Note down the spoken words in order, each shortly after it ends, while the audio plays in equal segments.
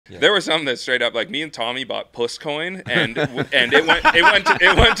There were some that straight up, like me and Tommy bought Puss Coin, and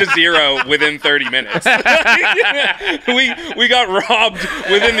it went to zero within 30 minutes. we got robbed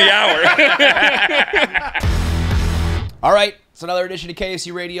within the hour. All right, it's another edition of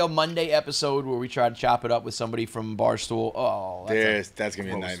KFC Radio Monday episode where we try to chop it up with somebody from Barstool. Oh, that's gonna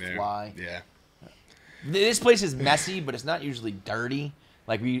be a nightmare. Fly. Yeah. This place is messy, but it's not usually dirty.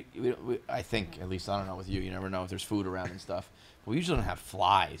 Like I think, at least I don't know with you. You never know if there's food around and stuff. But we usually don't have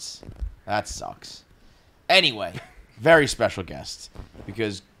flies. That sucks. Anyway, very special guest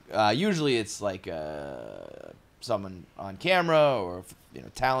because usually it's like someone on camera or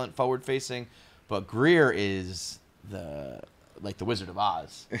talent forward facing, but Grier is the Wizard of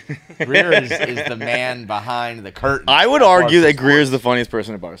Oz. Grier is the man behind the curtain. I would argue that Grier is the funniest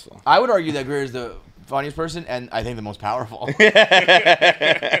person at Barstool. I would argue that Grier is the funniest person, and I think the most powerful.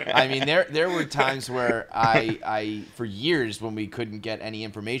 I mean, there were times where I for years when we couldn't get any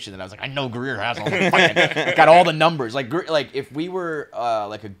information, that I was like, I know Grier has all the fucking, got all the numbers. Like if we were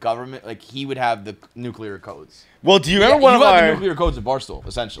like a government, like he would have the nuclear codes. Well, do you remember one of the nuclear codes of Barstool,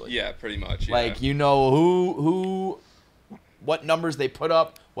 essentially? Yeah, pretty much. Yeah. Like who, what numbers they put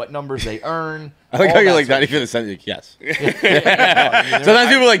up, what numbers they earn. I like how you're like not even the like, yes. Sometimes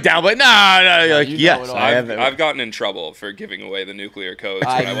people are like down, but no, you're like yes. I've gotten in trouble for giving away the nuclear codes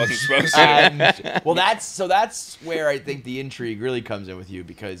when I wasn't supposed to. Well, that's where I think the intrigue really comes in with you,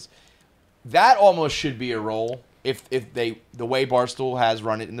 because that almost should be a role if the way Barstool has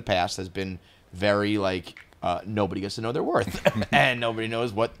run it in the past has been very like nobody gets to know their worth and nobody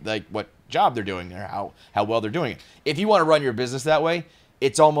knows what job they're doing or how well they're doing it. If you want to run your business that way,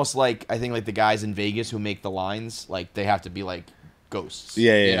 it's almost like, I think, like the guys in Vegas who make the lines, like they have to be like ghosts.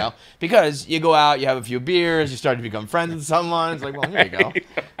 Yeah. You know? Because you go out, you have a few beers, you start to become friends with someone. It's like, well, here you go.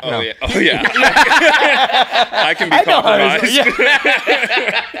 Oh yeah. I can be compromised.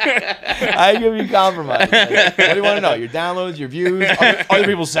 I can be compromised. Like, what do you want to know? Your downloads, your views, other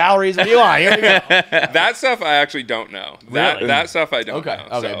people's salaries. What do you want? Here we go. That stuff I actually don't know. That stuff I don't know. Okay,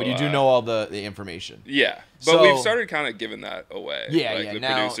 so, but you do know all the information. Yeah. But we've started kind of giving that away. Yeah, like the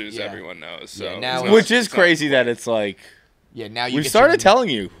producers, everyone knows. So now which is crazy that it's like. Yeah, now we started telling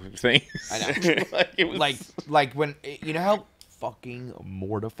you things. I know. like when how fucking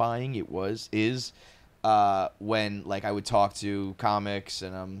mortifying it is when like I would talk to comics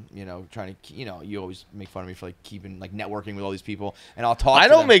and I'm trying to you always make fun of me for like keeping like networking with all these people, and I'll talk. I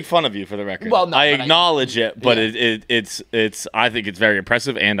don't make fun of you, for the record. Well, no, I acknowledge it, but it's I think it's very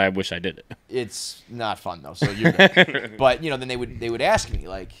impressive, and I wish I did it. It's not fun though, so you're good. But then they would ask me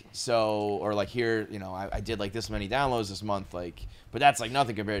like, so, or like, here I did like this many downloads this month, like, but that's like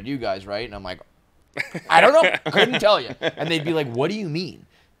nothing compared to you guys, right? And I'm like, I don't know, couldn't tell you. And they'd be like, what do you mean?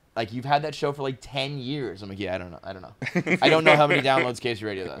 Like, you've had that show for like 10 years. I'm like, yeah, I don't know. I don't know how many downloads KFC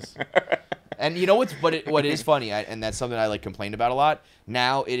Radio does. And you know what is funny, and that's something I like complained about a lot.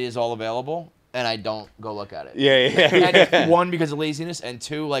 Now it is all available, and I don't go look at it. Yeah. And one, because of laziness, and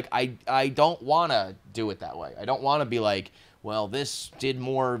two, like I don't want to do it that way. I don't want to be like, well, this did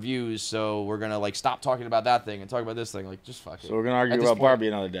more views, so we're gonna like stop talking about that thing and talk about this thing. Like, just fuck it. So we're gonna argue about Barbie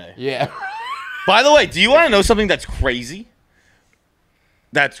another day. Yeah. By the way, do you want to know something that's crazy?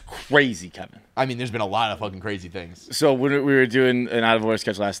 That's crazy, Kevin. I mean, there's been a lot of fucking crazy things. So we were doing an Out of Order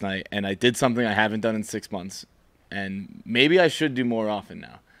sketch last night, and I did something I haven't done in 6 months, and maybe I should do more often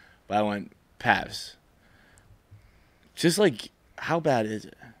now. But I went, Pavs, just like, how bad is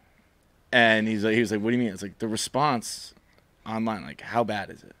it? And he was like, what do you mean? It's like the response online, like, how bad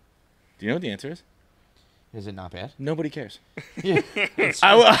is it? Do you know what the answer is? Is it not bad? Nobody cares. Yeah.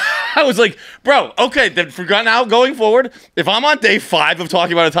 I was like, bro, okay, then for now going forward, if I'm on day 5 of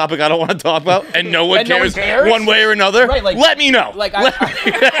talking about a topic I don't want to talk about and no one cares one way or another, right, like, let me know. Like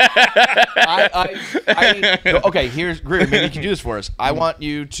okay, here's Grier. Maybe you can do this for us. I want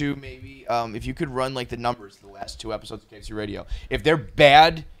you to maybe, if you could run like the numbers of the last 2 episodes of KFC Radio. If they're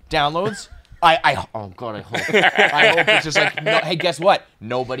bad downloads, oh God, I hope it's just like, no, hey, guess what?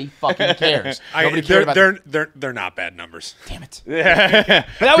 Nobody fucking cares. Nobody cares about they're not bad numbers. Damn it. But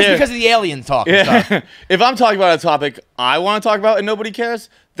that was because of the alien talk and stuff. If I'm talking about a topic I want to talk about and nobody cares,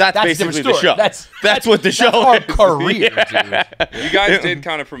 that's basically the show. That's what the show is. Our career, dude. You guys did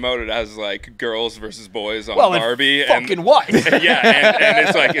kind of promote it as like girls versus boys on Barbie. Fucking what? Yeah,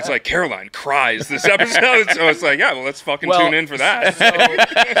 and it's like Caroline cries this episode, so it's like, yeah, well, let's fucking tune in for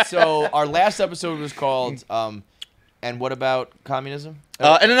that. So our last episode was called And What About Communism?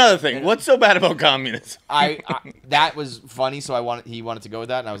 And another thing, what's so bad about communism? I that was funny, so he wanted to go with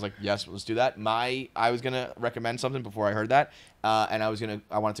that, and I was like, yes, let's do that. I was gonna recommend something before I heard that, and I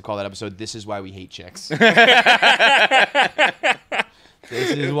wanted to call that episode "This Is Why We Hate Chicks."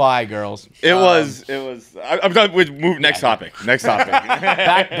 This is why, girls. It was. I'm done with next topic. Next topic.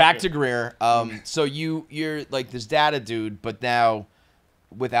 Back to Grier. So you're like this data dude, but now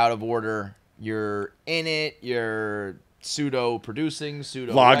with Out of Order, you're in it. You're pseudo producing,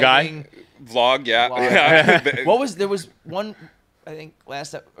 pseudo Vlog writing. Vlog, yeah. Vlog. What was there was one. I think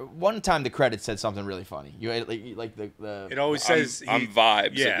one time the credits said something really funny. You like the. It always says I'm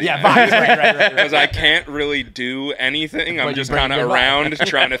vibes. Yeah. Vibes. Right. Because I can't really do anything. I'm But you just bring kind of good vibe. around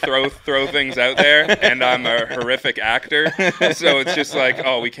trying to throw things out there, and I'm a horrific actor. So it's just like,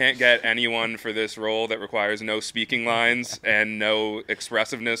 oh, we can't get anyone for this role that requires no speaking lines and no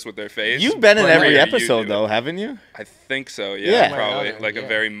expressiveness with their face. You've been in But every you episode do though, it. haven't you? I think so. Yeah. Yeah, probably Right, like yeah. a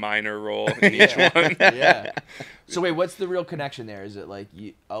very minor role in each one. Yeah. So wait, what's the real connection there? Is it like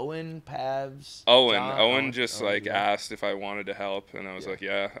Owen, Pavs? John? Owen just Owen, like yeah. asked if I wanted to help, and I was like,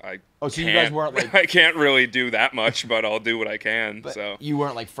 yeah, I. Oh, so you can't- guys weren't like. I can't really do that much, but I'll do what I can. But So. you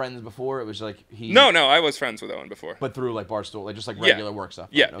weren't like friends before. It was like he. No, I was friends with Owen before. But through like Barstool, like just like Yeah. regular work stuff.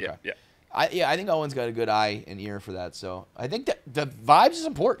 Yeah, Right, okay. yeah. I think Owen's got a good eye and ear for that. So I think that the vibes is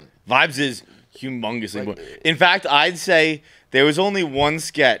important. Vibes is humongously Like- important. In fact, I'd say there was only one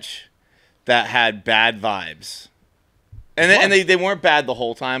sketch that had bad vibes. And they weren't bad the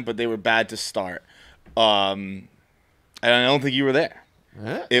whole time, but they were bad to start. And I don't think you were there.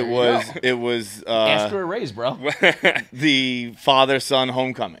 Huh? It There you was go. Ask for a raise, bro. the father-son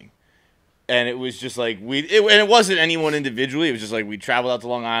homecoming. And it was just like and it wasn't anyone individually. It was just like we traveled out to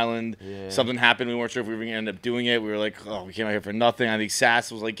Long Island. Yeah. Something happened. We weren't sure if we were gonna end up doing it. We were like, oh, we came out here for nothing. I think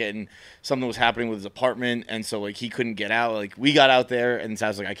Sass was like getting something was happening with his apartment, and so like he couldn't get out. Like we got out there, and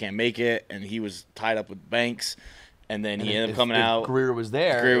Sass was like, I can't make it, and he was tied up with banks, and then he ended up coming out. Grier was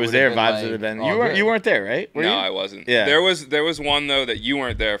there. Greer it was would've there. been Vibes like, would have been. oh, You weren't there, right? Were No, you? I wasn't. Yeah. There was one though that you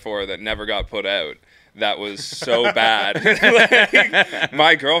weren't there for that never got put out. That was so bad. Like,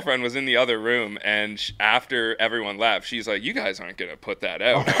 my girlfriend was in the other room, and after everyone left, she's like, "You guys aren't gonna put that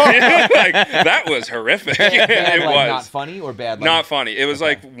out." Like that was horrific. Bad, It like, was not funny or bad. Like, not funny. It was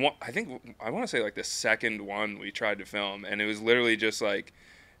Okay. like I think I want to say like the second one we tried to film, and it was literally just like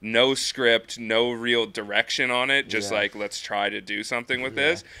no script, no real direction on it. Just Yeah. like let's try to do something with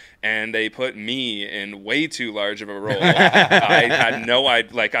this. And they put me in way too large of a role. I had no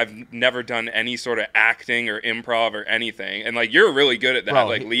idea. Like I've never done any sort of acting or improv or anything. And like you're really good at that, Bro,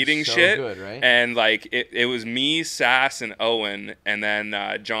 like he's leading so shit. good, right? And like it was me, Sass, and Owen, and then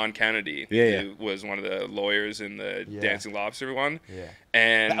John Kennedy, Yeah, who was one of the lawyers in the Yeah. Dancing Lobster one. Yeah.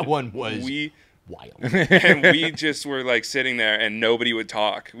 And That one was we wild. and we just were like sitting there and nobody would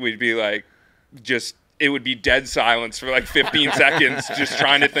talk. We'd be like it would be dead silence for like 15 seconds just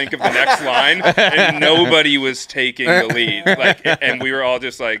trying to think of the next line, and nobody was taking the lead. Like, and we were all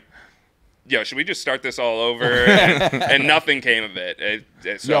just like, yo, should we just start this all over? And nothing came of it.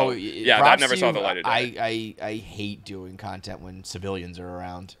 So yeah, that props never to saw you. the light of day. I hate doing content when civilians are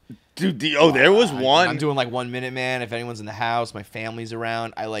around. Dude, there was one. I'm doing like 1 Minute Man. If anyone's in the house, my family's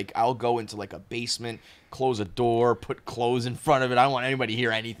around. I'll go into like a basement, close a door, put clothes in front of it. I don't want anybody to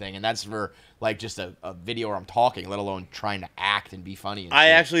hear anything, and that's for like just a video where I'm talking, let alone trying to act and be funny. And I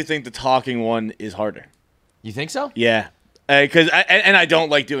shit. actually think the talking one is harder. You think so? Yeah. Because I don't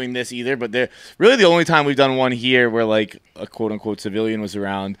like doing this either, but really the only time we've done one here where like a quote unquote civilian was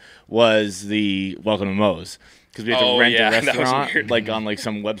around was the Welcome to Moe's, because we had to Oh, rent yeah, a that was restaurant weird. like on like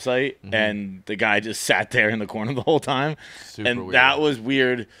some website, and the guy just sat there in the corner the whole time, Super and weird. that was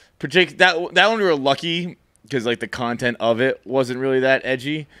weird. That one we were lucky because like the content of it wasn't really that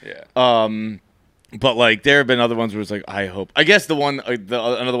edgy. Yeah. But like there have been other ones where it's like I guess the one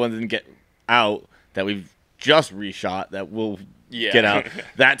another one didn't get out that we've just reshot that will Yeah. get out.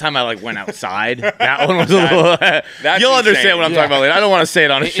 That time I like went outside. That one was a little. That's You'll understand insane. what I'm Yeah. talking about later. I don't want to say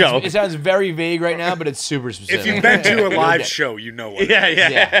it on a show. It sounds very vague right now, but it's super specific. If you've been to a live Yeah. show, you know what. yeah.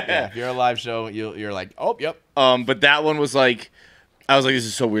 yeah. If you're a live show, you're like, oh, yep. But that one was like, I was like, this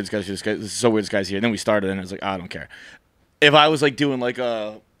is so weird. This is so weird. This guy's here. And then we started, and I was like, I don't care. If I was like doing like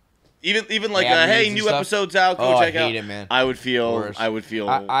a. Even like Ad hey, reads and new stuff? episodes out, go Oh, I check out. hate it, man. I would feel Worse. very It took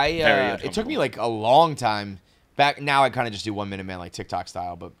me uncomfortable. like a long time. Back now, I kind of just do 1 Minute Man like TikTok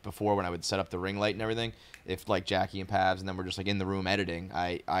style. But before, when I would set up the ring light and everything, if like Jackie and Pavs and then we're just like in the room editing,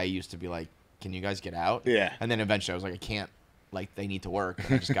 I used to be like, "Can you guys get out?" Yeah. And then eventually I was like, "I can't like they need to work.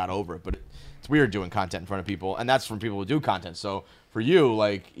 And I just got over it. But it's weird doing content in front of people, and that's from people who do content. So for you,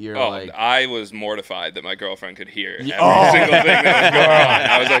 like you're I was mortified that my girlfriend could hear every Oh. single thing that was going on.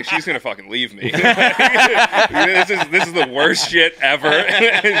 I was like, she's gonna fucking leave me. this is the worst shit ever.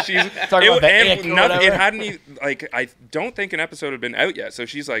 She's Talking about the ick or whatever. it hadn't even, like, I don't think an episode had been out yet, so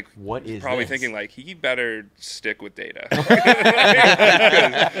she's like, What is probably this? thinking like, he better stick with Data,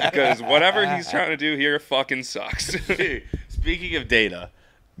 because whatever he's trying to do here fucking sucks. Speaking of Data,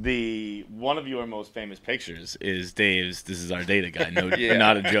 one of your most famous pictures is Dave's "This is our Data guy,"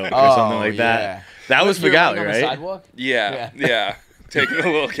 not a joke, or something like that. That was for You're Galley, on the right? sidewalk? Yeah. Taking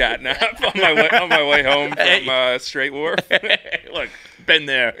a little cat nap on my way home from Straight Wharf. Look, been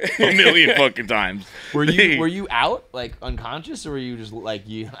there a million fucking times. Were you out like unconscious, or were you just like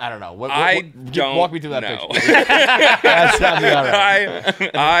you? I don't know. Don't walk me through that know. picture. That sounds about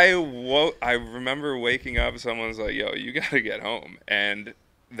right. I remember waking up. Someone's like, "Yo, you gotta get home," and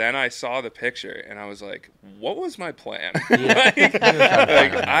then I saw the picture and I was like, "What was my plan?"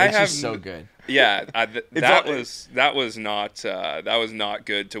 I have so good. Yeah, that was not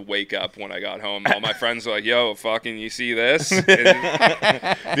good to wake up when I got home. All my friends were like, "Yo, fucking, you see this?" And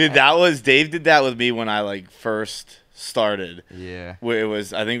Dude, Dave did that with me when I like first started. Yeah. Where it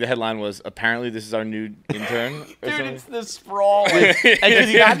was, I think the headline was, "Apparently this is our new intern." Or Dude, something. it's the sprawl. And because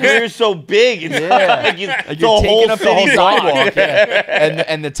he got here so big, it's like Like the you're whole taking up the whole city sidewalk. Yeah.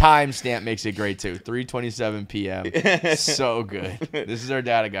 And the timestamp makes it great too. 3:27 p.m. So good. This is our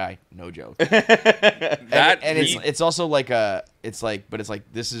data guy. No joke. It's also like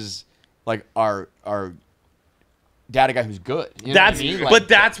this is like our data guy who's good. You know what I mean? Like,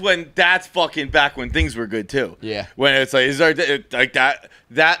 but that's fucking back when things were good too. Yeah. When it's like, like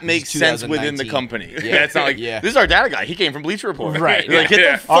that makes sense within the 2019. company. Yeah. It's not like, Yeah. this is our data guy. He came from Bleacher Report. Right. Like,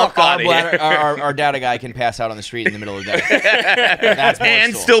 get the fuck out of here. Our data guy can pass out on the street in the middle of the day. That's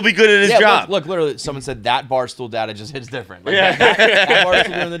And Barstool. still be good at his job. Look, literally, someone said that Barstool data just hits different. Like, Yeah. that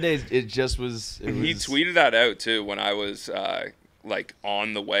Barstool during the days, it just was. he tweeted that out too when I was like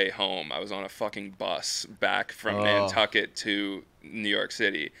on the way home. I was on a fucking bus back from Nantucket to New York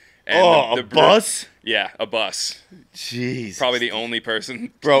City. And a bus? Yeah, a bus. Jeez. Probably the only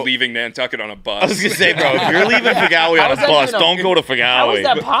person Bro. leaving Nantucket on a bus. I was gonna say, bro, if you're leaving Fagawi on a is that bus, even don't go to Fagawi. How is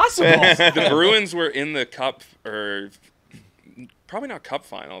that possible? The Bruins were in the cup, or probably not cup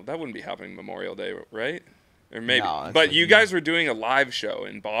final. That wouldn't be happening Memorial Day, right? Or maybe. No, that's But like- you guys were doing a live show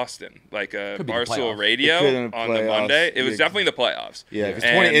in Boston, like a Could be the Barstool playoffs. Radio It could have been on the playoffs. Monday. It was Yeah. definitely the playoffs. Yeah, because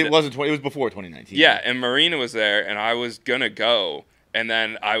And- it was before 2019. Yeah, and Marina was there, and I was gonna go, and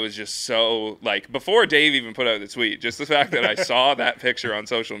then I was just so like, before Dave even put out the tweet, just the fact that I saw that picture on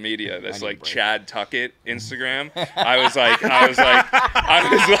social media, this like Chad Tuckett Instagram, I was like,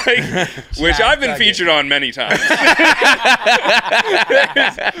 which I've been Tuckett. featured on many times.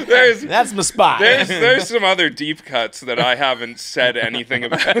 there's That's my spot. there's some other deep cuts that I haven't said anything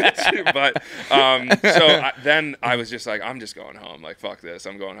about, but then I was just like, I'm just going home. Like, fuck this,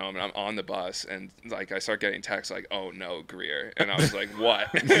 I'm going home, and I'm on the bus, and like I start getting texts like, "Oh no, Grier," and I was like, "What?"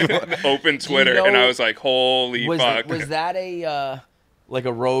 Open Twitter, and I was like, "Holy fuck!" Was that a like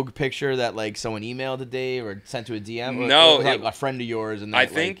a rogue picture that like someone emailed to Dave or sent to a DM? Or No, was like a friend of yours. And I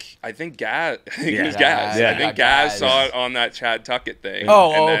that, think Gaz. I think it was Gaz. Gaz. Yeah. I think Gaz. Gaz saw it on that Chad Tuckett thing.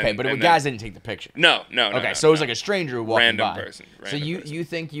 Okay, but guys didn't take the picture. No. Okay, so it was like a stranger who walked Random by. person. So you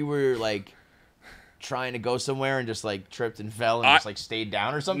think you were like trying to go somewhere and just like tripped and fell and just like stayed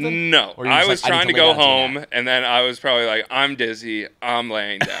down or something? No, Or you I just was like, I trying need to to lay go down to a home, and then I was probably like, I'm dizzy, I'm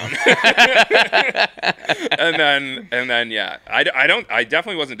laying down, and then yeah, I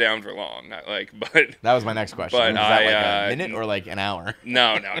definitely wasn't down for long, but That was my next question. But was that like a minute or like an hour?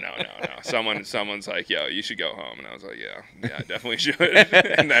 no. Someone's like, yo, you should go home, and I was like, yeah, I definitely should,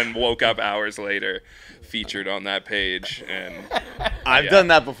 and then woke up hours later, featured on that page, and I've done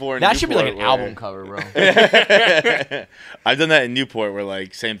that before. In That should be like Newport an where- album cover, bro. I've done that in Newport where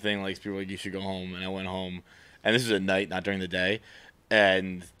like same thing, like people were like, you should go home, and I went home, and this was at night, not during the day,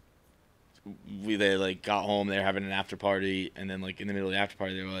 and they like got home, they were having an after party, and then like in the middle of the after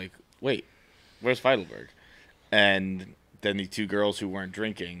party they were like, wait, where's Feitelberg? And then the two girls who weren't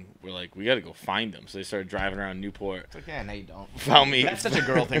drinking were like, we got to go find them. So they started driving around Newport. It's like, yeah, no, you don't. Found me. That's such a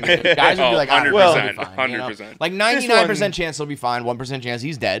girl thing. Guys would be like, 100%, well, it'll be fine, you know? 100%. Like 99% chance he'll be fine, 1% chance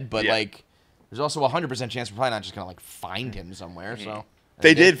he's dead, but like there's also a 100% chance we're probably not just gonna like find him somewhere. So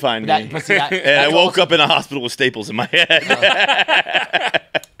They did find me. But see, And I woke up in a hospital with staples in my head.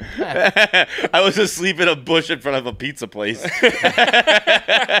 I was asleep in a bush in front of a pizza place. And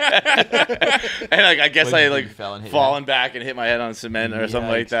like, I guess I like fallen back and hit my head on cement or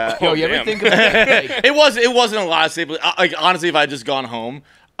something like that. Yo, you ever damn. think about like, It wasn't a lot of sleep. Like honestly, if I had just gone home,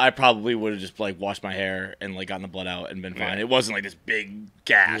 I probably would have just like washed my hair and like gotten the blood out and been fine. It wasn't like this big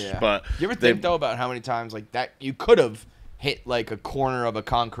gash, but you ever think though about how many times like that you could have hit like a corner of a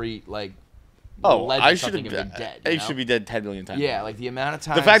concrete like ledge I or should something have and been dead. I should be dead 10 million times. Yeah, like the amount of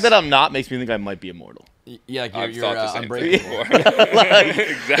times. The fact that I'm not makes me think I might be immortal. Yeah, like I've you're thought the same thing unbreakable. before. Like,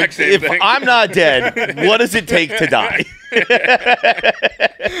 Exact same if thing. I'm not dead, what does it take to die?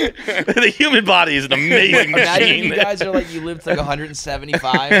 The human body is an amazing Imagine machine. you guys are like you lived to like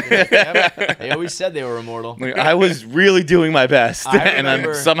 175. And like, yep, they always said they were immortal. Like, I was really doing my best, I and I'm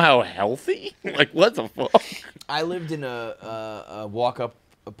remember- somehow healthy. Like, what the fuck? I lived in a walk-up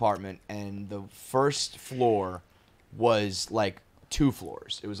apartment, and the first floor was like 2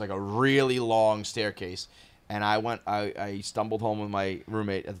 floors. It was like a really long staircase, and I stumbled home with my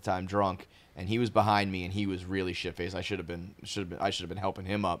roommate at the time, drunk, and he was behind me, and he was really shit-faced. I should have been helping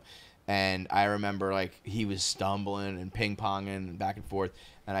him up, and I remember like he was stumbling and ping-ponging and back and forth,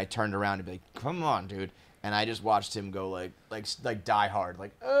 and I turned around to be like, "Come on, dude." And I just watched him go like Die Hard,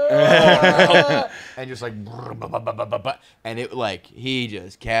 like, and just like, and it like he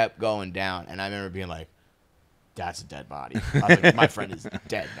just kept going down. And I remember being like, "That's a dead body." I was like, "My friend is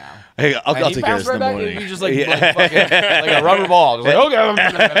dead now." Hey, I'll And he take care of bounced this in the right back, morning. and he just like fucking like a rubber ball, just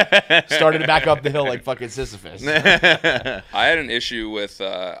like okay, started to back up the hill like fucking Sisyphus. I had an issue with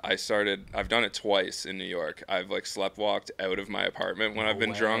I've done it twice in New York. I've like sleptwalked out of my apartment when I've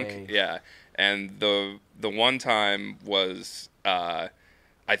been way. drunk. Yeah. And the one time was I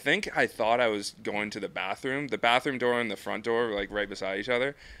think I thought I was going to the bathroom. The bathroom door and the front door were like right beside each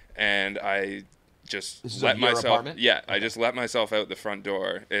other, and I just This is let like your myself apartment? yeah I just let myself out the front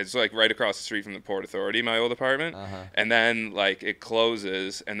door. It's like right across the street from the Port Authority, my old apartment. And then like it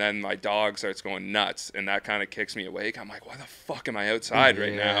closes, and then my dog starts going nuts, and that kind of kicks me awake. I'm like, why the fuck am I outside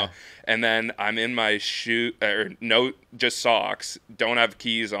right now? And then I'm in my just socks, don't have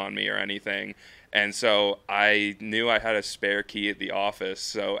keys on me or anything. And so I knew I had a spare key at the office.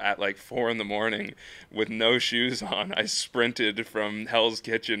 So at like 4 a.m, with no shoes on, I sprinted from Hell's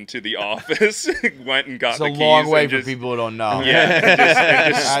Kitchen to the office, went and got It's the a keys. long way and for just, people who don't know. Yeah,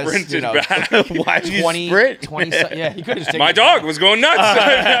 and just As, sprinted you know, back. Why did you 20, sprint? 20, yeah, you could have taken My dog was going nuts.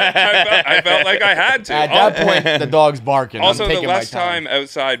 I felt like I had to. At that point, the dog's barking. Also, I'm the taking less my time. time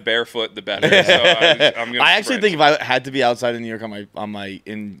outside barefoot, the better. So I'm gonna I actually sprint. think if I had to be outside in New York on my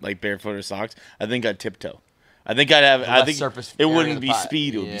in like barefoot or socks, I think I'd tiptoe. I think I'd have. I less think surface it area of wouldn't the be pot.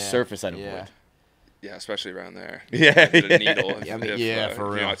 speed; it would be Yeah. surface I'd avoid. Yeah. Yeah, especially around there. Yeah. The needle. I mean, for if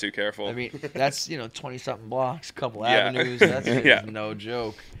real. you're not too careful. I mean, that's 20-something blocks, couple Yeah. avenues. That's Yeah. no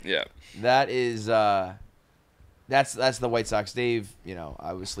joke. Yeah. That is that's the White Sox. Dave,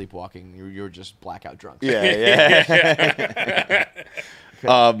 I was sleepwalking. You were just blackout drunk. Yeah.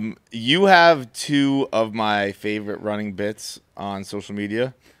 You have 2 of my favorite running bits on social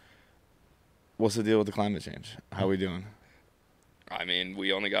media. What's the deal with the climate change? How are we doing? I mean,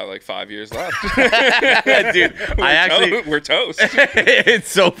 we only got like 5 years left. Dude, We're toast.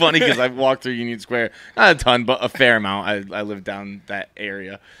 It's so funny because I've walked through Union Square, not a ton, but a fair amount. I live down that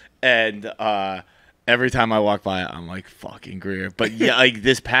area, and every time I walk by, I'm like, fucking Grier. But yeah, like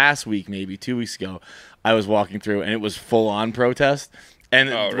this past week, maybe 2 weeks ago, I was walking through, and it was full on protest. And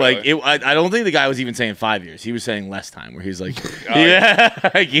Oh, like really? I don't think the guy was even saying 5 years. He was saying less time. Where he's like, Oh, yeah,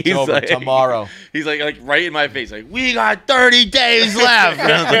 like, he's It's over like, tomorrow. He's like right in my face, like we got 30 days left.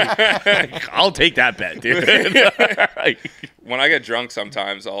 And I was like, I'll take that bet, dude. Like, When I get drunk,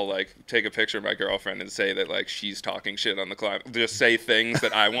 sometimes I'll like take a picture of my girlfriend and say that like she's talking shit on the climate. Just say things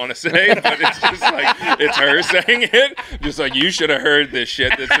that I want to say, but it's just like it's her saying it. Just like you should have heard this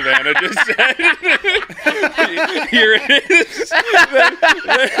shit that Savannah just said. Here it is.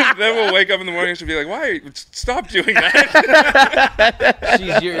 Then we'll wake up in the morning and she'll be like, "Why? Stop doing that."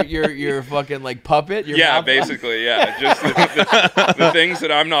 She's your fucking like puppet. Your Yeah, mouth- basically, yeah. Just the things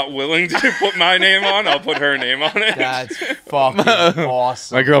that I'm not willing to put my name on, I'll put her name on it. That's fucking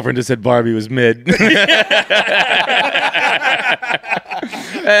awesome. my girlfriend just said Barbie was mid.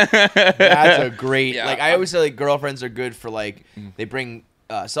 That's a great. Yeah. Like I always say, like girlfriends are good for like they bring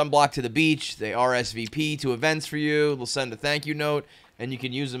sunblock to the beach. They RSVP to events for you. They'll send a thank you note, and you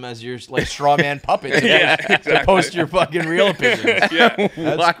can use them as your like straw man puppet to, Yeah, post, to exactly. post your fucking real opinions.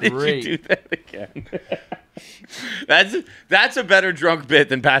 Yeah. Why did great. you do that again? That's a better drunk bit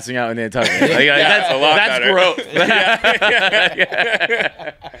than passing out in Nantucket. Like, That's a lot better. growth.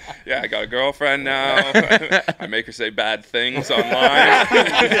 Yeah, I got a girlfriend now. I make her say bad things online.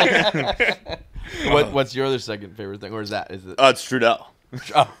 What's your other second favorite thing? Or is that? Is it? It's Trudeau.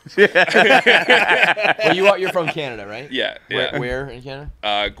 Oh. Well, you're from Canada, right? Yeah. Where in Canada?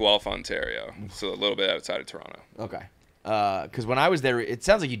 Guelph, Ontario. So a little bit outside of Toronto. Okay. Because when I was there, it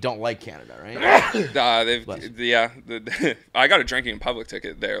sounds like you don't like Canada, right? I got a drinking in public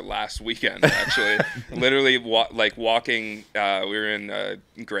ticket there last weekend. Actually, literally, walking. We were in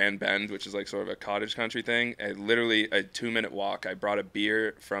Grand Bend, which is like sort of a cottage country thing. And literally a 2-minute walk. I brought a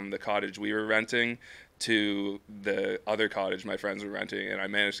beer from the cottage we were renting to the other cottage my friends were renting, and I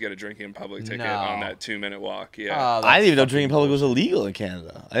managed to get a drinking in public ticket on that 2-minute walk. Yeah. I didn't even know drinking in public was illegal in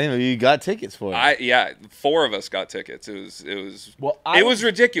Canada. I didn't know you got tickets for it. 4 of us got tickets. It was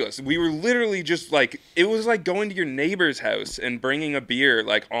ridiculous. We were literally just like, it was like going to your neighbor's house and bringing a beer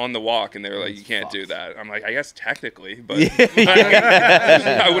like on the walk, and they were like, you can't do that. I'm like, I guess technically, but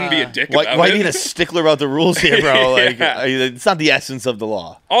I wouldn't be a dick about it. Why being a stickler about the rules here, bro? Like, it's not the essence of the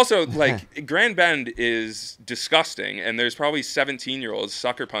law. Also, like, Grand Bend is disgusting, and there's probably 17-year-olds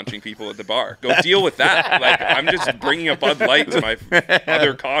sucker punching people at the bar. Go deal with that. Like, I'm just bringing a Bud Light to my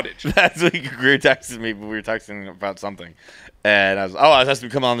other cottage. That's what Grier texted me, but we were texting about something. And I was asking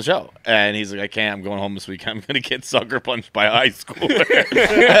him to come on the show. And he's like, I can't. I'm going home this weekend. I'm going to get sucker punched by a high schooler.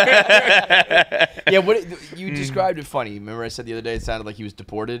 Yeah, you described it funny. Remember I said the other day it sounded like he was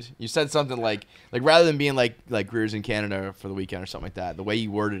deported? You said something like rather than being like Grier's in Canada for the weekend or something like that, the way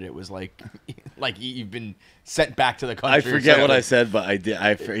you worded it was like you've been sent back to the country. I forget what I said, but I did.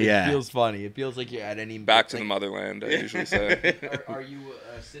 It feels funny. It feels like you're at any... Back to the motherland, I usually say. Are you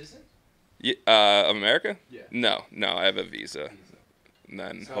a citizen? Of America? Yeah. No, I have a visa. And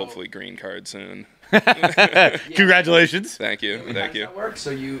then hopefully green card soon. Congratulations. Thank you. How does that work? So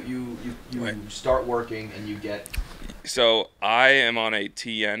you start working and you get... So I am on a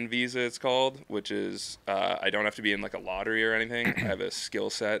TN visa, it's called, which is I don't have to be in like a lottery or anything. I have a skill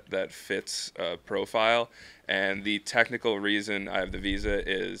set that fits a profile. And the technical reason I have the visa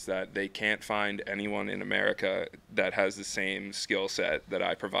is that they can't find anyone in America that has the same skill set that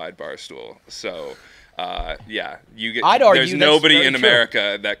I provide Barstool. So, there's nobody in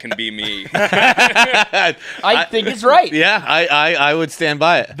America that can be me. I think it's right. Yeah, I would stand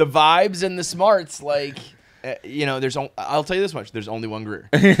by it. The vibes and the smarts, like... I'll tell you this much. There's only one Grier.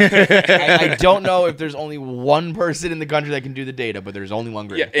 I don't know if there's only one person in the country that can do the data, but there's only one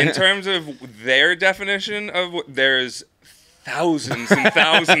Grier. Yeah, in terms of their definition of there's thousands and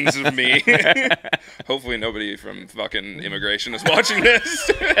thousands of me. Hopefully nobody from fucking immigration is watching this.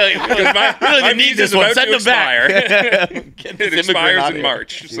 Because my visa's about to expire. It expires in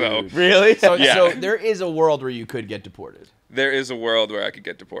March. So really? So there is a world where you could get deported. There is a world where I could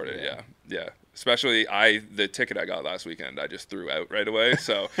get deported, yeah. Especially the ticket I got last weekend, I just threw out right away.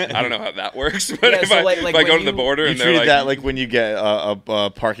 So I don't know how that works. But if I go to the border and they're like... that like when you get a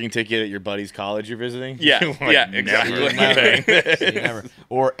parking ticket at your buddy's college you're visiting? Yeah, exactly. Never.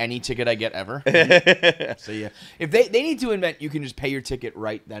 Or any ticket I get ever. So yeah. If they need to invent, you can just pay your ticket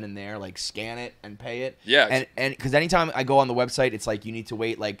right then and there, like scan it and pay it. Yeah. And because anytime I go on the website, it's like you need to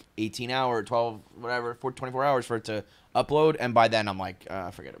wait like 18 hours, 12, whatever, 24 hours for it to upload. And by then I'm like,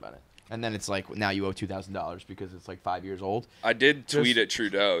 forget about it. And then it's like, now you owe $2,000 because it's like 5 years old. I did tweet at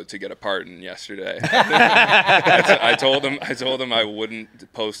Trudeau to get a pardon yesterday. I told him I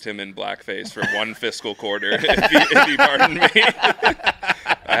wouldn't post him in blackface for one fiscal quarter if he pardoned me.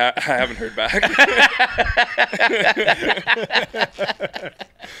 I haven't heard back.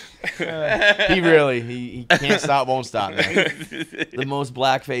 He can't stop, won't stop, man. The most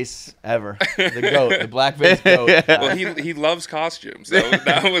blackface ever. The GOAT, the blackface GOAT. Well, he loves costumes.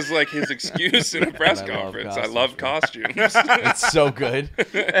 That was like his excuse in a press conference. I love costumes. It's so good.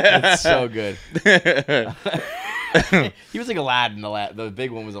 It's so good. He was like Aladdin. The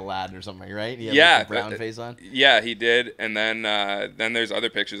big one was Aladdin or something, right? He had like the brown face on. Yeah, he did. And then there's other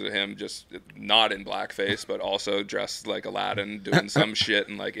pictures of him just not in blackface, but also dressed like Aladdin, doing some shit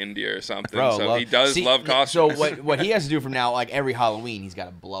in like India or something. Bro, he does love costumes. So what he has to do from now, like every Halloween, he's got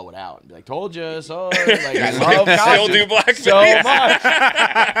to blow it out and be like, "Told you so." Like, I love costumes still do blackface so much.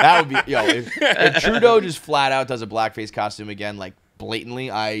 That would be if Trudeau just flat out does a blackface costume again, like blatantly,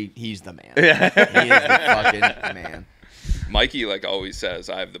 he's the man. He is the fucking man. Mikey like always says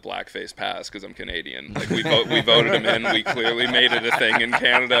I have the blackface pass because I'm Canadian. Like we voted him in. We clearly made it a thing in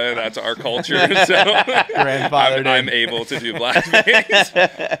Canada. That's our culture. So I'm able to do blackface.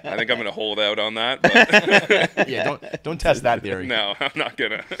 I think I'm gonna hold out on that. But Yeah, don't test that theory. no, I'm not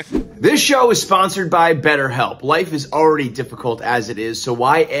gonna. This show is sponsored by BetterHelp. Life is already difficult as it is, so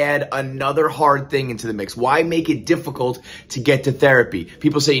why add another hard thing into the mix? Why make it difficult to get to therapy?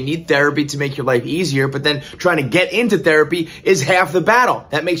 People say you need therapy to make your life easier, but then trying to get into therapy is half the battle.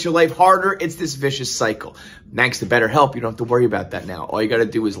 That makes your life harder. It's this vicious cycle. Thanks to BetterHelp, you don't have to worry about that now. All you got to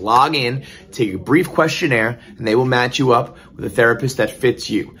do is log in, take a brief questionnaire, and they will match you up with a therapist that fits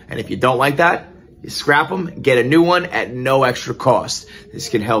you. And if you don't like that, you scrap them, get a new one at no extra cost. This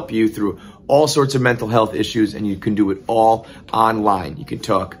can help you through all sorts of mental health issues, and you can do it all online. You can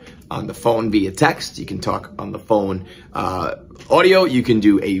talk on the phone via text. You can talk on the phone audio. You can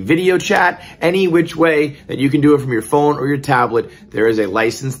do a video chat. Any which way that you can do it from your phone or your tablet, there is a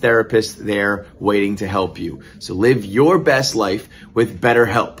licensed therapist there waiting to help you. So live your best life with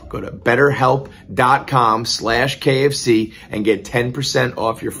BetterHelp. Go to betterhelp.com/KFC and get 10%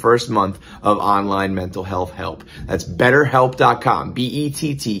 off your first month of online mental health help. That's betterhelp.com,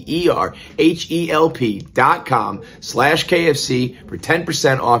 BetterHelp.com/KFC for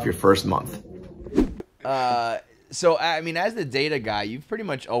 10% off your first month. So I mean, as the data guy, you've pretty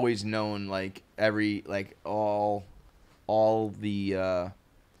much always known like all the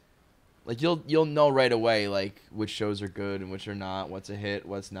like you'll know right away like which shows are good and which are not, what's a hit,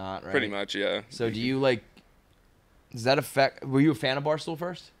 what's not, right? Pretty much, yeah. So do you like? Does that affect? Were you a fan of Barstool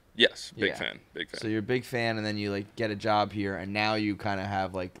first? Yes, big Yeah. fan. So you're a big fan, and then you like get a job here, and now you kind of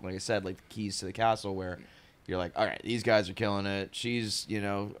have like I said, like the keys to the castle, where you're like, all right, these guys are killing it. She's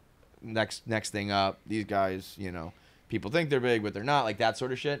next thing up. These guys, people think they're big, but they're not. Like that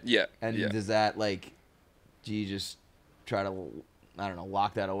sort of shit. Yeah. And yeah. does that like, do you just try to, I don't know,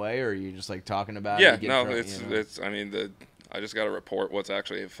 lock that away, or are you just like talking about Yeah, it? no, it's. I mean, I just got to report what's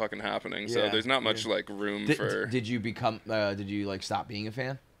actually fucking happening. So there's not much like room for. Did you become? Did you like stop being a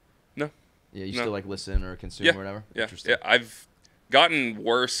fan? No. Yeah, you No. still like listen or consume Yeah. or whatever. Yeah. Interesting. Yeah. I've gotten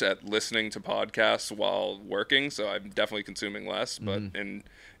worse at listening to podcasts while working, so I'm definitely consuming less. But in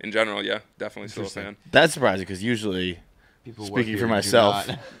general, yeah, definitely still a fan. That's surprising because usually, People work speaking here for and do myself,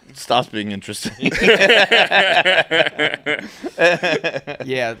 not. it stops being interesting.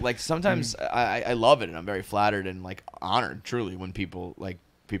 Yeah, like sometimes I love it, and I'm very flattered and like honored, truly, when people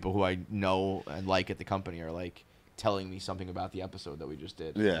who I know and like at the company are like telling me something about the episode that we just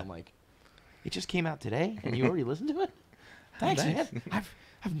did. Yeah. And I'm like, it just came out today, and you already listened to it. Thanks, man.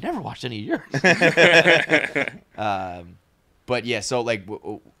 I've never watched any of yours. But yeah, so like,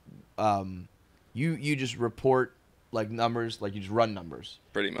 you just report like numbers, like you just run numbers.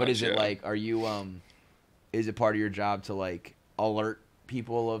 Pretty much. But is it yeah. like, are you is it part of your job to like alert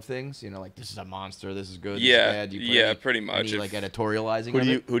people of things? Like this is a monster, this is good, this is Yeah, bad. Do you put yeah, any, pretty much. Any, like editorializing.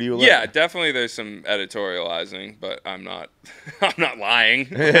 Who do you alert? Yeah, definitely. There's some editorializing, but I'm not lying.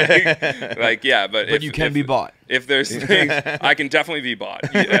 like yeah, but But you can be bought. If there's things, I can definitely be bought.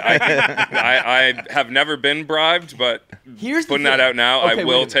 I have never been bribed, but Here's the putting that thing. out now, Okay, I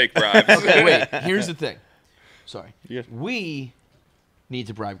will wait a take bribes. Okay, wait. Here's the thing. Sorry. Yeah. We need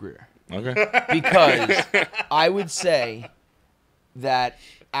to bribe Grier. Okay. Because I would say that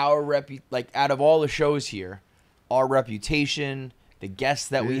our like out of all the shows here, our reputation, the guests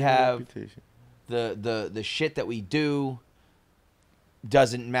that we have, the shit that we do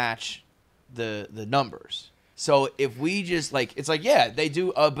doesn't match the numbers. So if we just like, it's like, yeah, they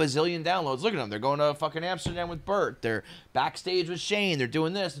do a bazillion downloads. Look at them. They're going to fucking Amsterdam with Bert. They're backstage with Shane. They're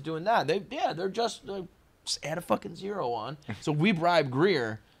doing this. They're doing that. They're just add a fucking zero on. So we bribe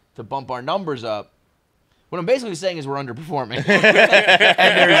Grier to bump our numbers up. What I'm basically saying is we're underperforming,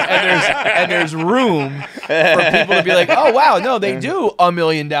 and there's room for people to be like, oh wow, no, they do 1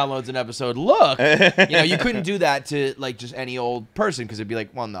 million downloads an episode. Look, you couldn't do that to like just any old person because it'd be like,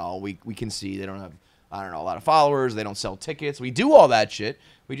 well, no, we can see they don't have, I don't know, a lot of followers. They don't sell tickets. We do all that shit.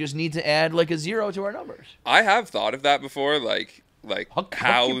 We just need to add like a zero to our numbers. I have thought of that before, like Hook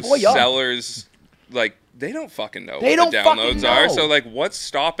how your boy up. sellers like they don't fucking know They what don't the fucking downloads are. know. So like, what's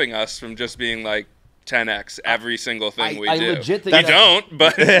stopping us from just being like 10x every single thing we I do? legit think You that's- don't,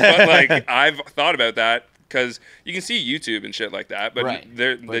 but like I've thought about that because you can see YouTube and shit like that, but Right.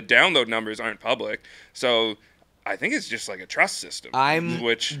 the download numbers aren't public. So I think it's just like a trust system,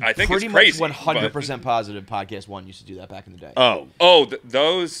 which I think is crazy. Pretty much 100% positive. Podcast One used to do that back in the day.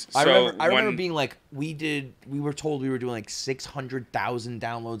 Those. I So remember when- being like, we were told we were doing like 600,000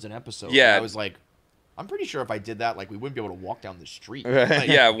 downloads an episode. Yeah. And I was like, I'm pretty sure if I did that, like we wouldn't be able to walk down the street. Right. Like,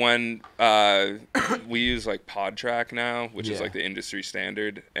 Yeah, when we use like PodTrack now, which is Yeah. like the industry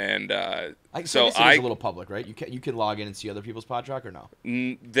standard, and I so guess it is a little public, right? You can log in and see other people's pod track or no?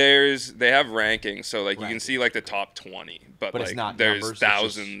 they have rankings, so like you can Rankings. see like the top 20, but But like it's not there's numbers, it's just-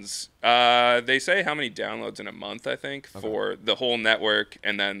 thousands. They say how many downloads in a month, I think, for the whole network,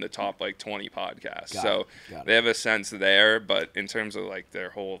 and then the top like 20 podcasts. Got So it. they have a sense there, but in terms of like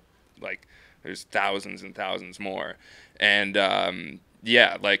their whole like there's thousands and thousands more, and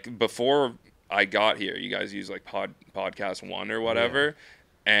yeah, like before I got here, you guys use like Podcast One or whatever.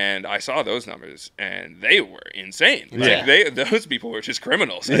 And I saw those numbers, and they were insane. Like those people were just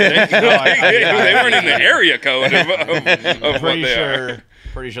criminals. I think. They weren't in the area code of what Pretty they sure. are.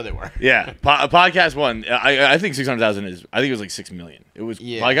 Pretty sure they were. Yeah, Podcast One. I think 600,000 is. I think it was like 6 million. It was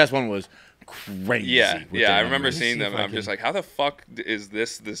Podcast One was crazy. Yeah, with yeah. their I remember numbers. seeing see them, if and I I'm just can- like, how the fuck is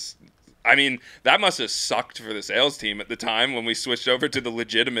this? I mean, that must have sucked for the sales team at the time when we switched over to the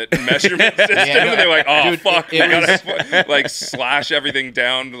legitimate measurement system. no. And they're like, oh, Dude, fuck, it we gotta like slash everything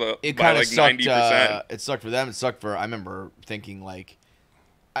down It by kind of like sucked. 90%. It sucked for them. It sucked for. I remember thinking like,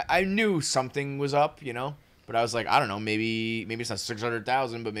 I knew something was up, you know, but I was like, I don't know, maybe it's not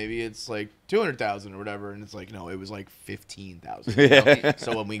 600,000, but maybe it's like 200,000 or whatever. And it's like, no, it was like 15,000. You know?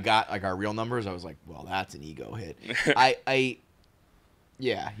 So when we got like our real numbers, I was like, well, that's an ego hit.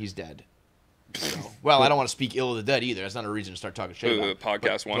 Yeah, he's dead. So, well, I don't want to speak ill of the dead either. That's not a reason to start talking shit Who, about. the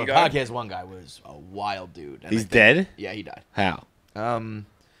Podcast One but guy? Podcast One guy was a wild dude. And He's I think- dead? Yeah, he died. How? Um,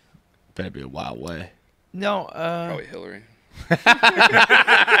 Better be a wild way. no, Probably Hillary.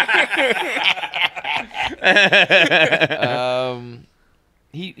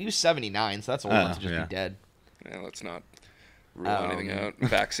 he was 79, so that's old enough to just yeah. be dead. Yeah, let's not rule anything out.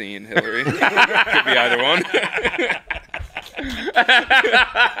 Vaccine, Hillary. Could be either one.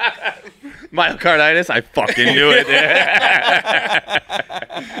 Myocarditis? I fucking knew it.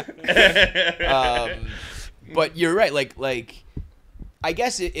 But you're right. Like, I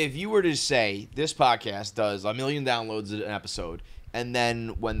guess if you were to say this podcast does 1 million downloads an episode, and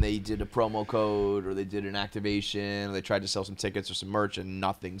then when they did a promo code or they did an activation or they tried to sell some tickets or some merch and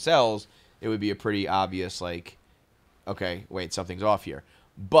nothing sells, it would be a pretty obvious like, okay, wait, something's off here.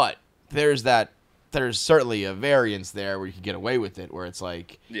 But there's certainly a variance there where you can get away with it, where it's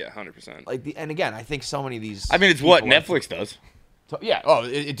like, Yeah, 100%. and again, I think so many of these. I mean, it's what people are- Netflix does. So, yeah. Oh,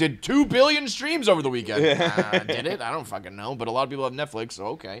 it did 2 billion streams over the weekend. Did it? I don't fucking know. But a lot of people have Netflix, so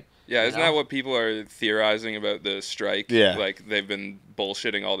okay. Yeah, You isn't know? that what people are theorizing about the strike? Yeah. Like, they've been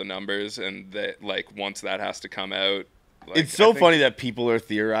bullshitting all the numbers, and that, like, once that has to come out... Like, It's so I think- funny that people are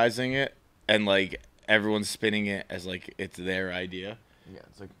theorizing it and like everyone's spinning it as like it's their idea. Yeah,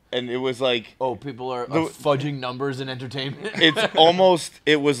 it's like, And it was like oh, people are fudging numbers in entertainment. it's almost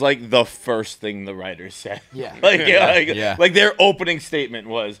it was like the first thing the writers said. Yeah. Like like their opening statement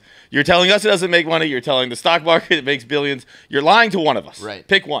was, "You're telling us it doesn't make money. You're telling the stock market it makes billions. You're lying to one of us. Right.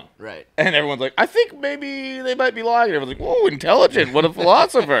 Pick one." Right. And everyone's like, "I think maybe they might be lying." And everyone's like, "Whoa, intelligent! What a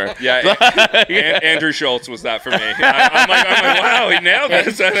philosopher!" Yeah, Andrew Schultz was that for me. I'm like, wow, he nailed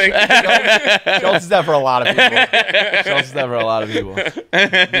this, I think. Schultz is that for a lot of people. Schultz is that for a lot of people.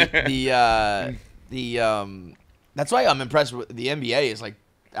 That's why I'm impressed with the NBA is like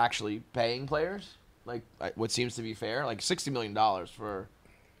actually paying players like what seems to be fair. Like $60 million for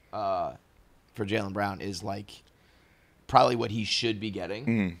Jaylen Brown is like probably what he should be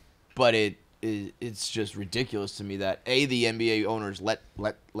getting, but it's just ridiculous to me that the NBA owners let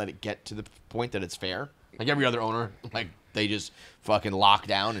it get to the point that it's fair. Like every other owner, like they just fucking lock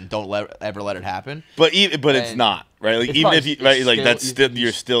down and don't ever let it happen. But it's And not right. Like it's even probably- if you right, like still- that's still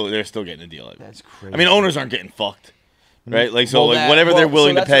you- they're still getting a deal. That's crazy. I mean, owners aren't getting fucked, right? Like so, Well, like whatever they're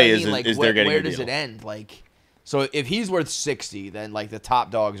willing to that's what pay I mean, like, is where, they're getting where a does deal. it end? Like, so if he's worth 60, then like the top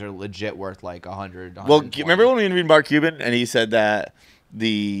dogs are legit worth like 100. Well, 120. remember when we interviewed Mark Cuban and he said that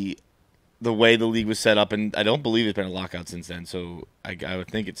the way the league was set up, and I don't believe it's been a lockout since then, so I would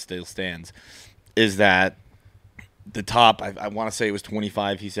think it still stands, is that the top, I want to say it was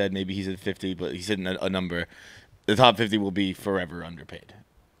 25, he said, maybe he's at 50, but he said a number. The top 50 will be forever underpaid.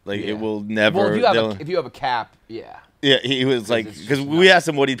 Like, Yeah. it will never... Well, they'll- if you have a cap, yeah. yeah, he was like... it's Because just we asked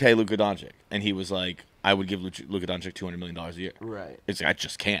him what he'd pay Luka Doncic, and he was like, I would give Luka Doncic $200 million a year. Right. It's like, I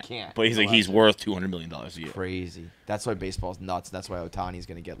just can't. Can't. But he's like, No, he's I- worth $200 million a year. Crazy. That's why baseball's nuts. That's why Otani's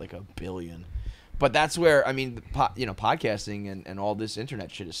going to get like $1 billion. But that's where, I mean, podcasting and all this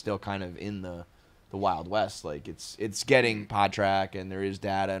internet shit is still kind of in the Wild West. Like it's getting PodTrack and there is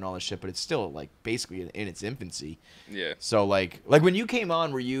data and all this shit, but it's still like basically in its infancy. Yeah. So like when you came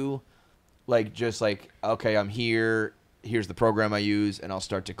on, were you like just like, okay, I'm here, here's the program I use, and I'll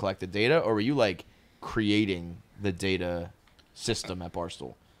start to collect the data, or were you like creating the data system at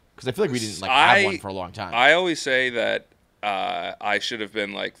Barstool? Because I feel like we didn't have one for a long time. I always say that I should have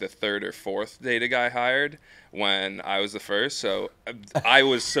been like the third or fourth data guy hired when I was the first. So I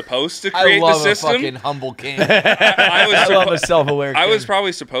was supposed to create the system. I love a fucking humble king. I love a self-aware king. I was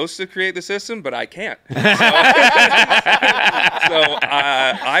probably supposed to create the system, but I can't. So,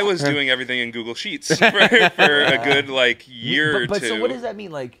 I was doing everything in Google Sheets for a good like year or but two. So what does that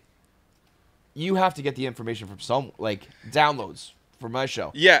mean? Like, you have to get the information from some downloads for my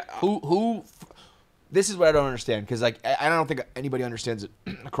show. Yeah. Who? This is what I don't understand, because I don't think anybody understands it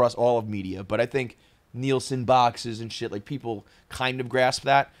across all of media, but I think Nielsen boxes and shit, like, people kind of grasp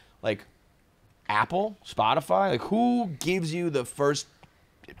that. Like, Apple, Spotify, like, who gives you the first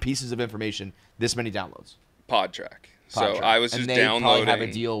pieces of information, this many downloads? Podtrack. So Podtrack. I was just and they downloading. probably have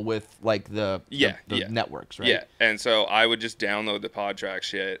a deal with like the networks, right? Yeah, and so I would just download the Podtrack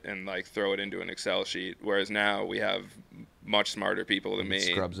shit and like throw it into an Excel sheet. Whereas now we have much smarter people than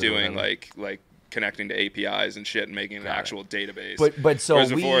me doing like connecting to APIs and shit and making an actual database. But so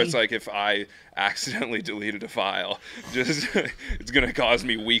whereas before it's like if I accidentally deleted a file, just it's gonna cause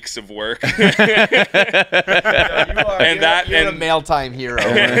me weeks of work. You're a mail time hero.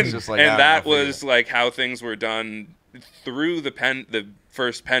 It's just like, and that was like how things were done through the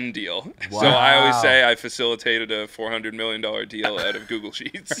first pen deal. Wow. So I always say I facilitated a $400 million deal out of Google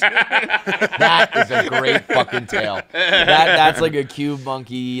Sheets. That is a great fucking tale. That's like a cube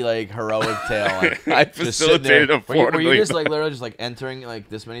monkey like heroic tale. Like, I facilitated a $400 Were you just like literally just like entering like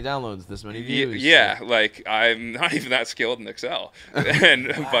this many downloads, this many views? Yeah, like I'm not even that skilled in Excel. But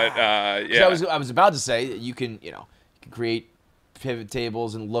yeah. I was about to say that you can create pivot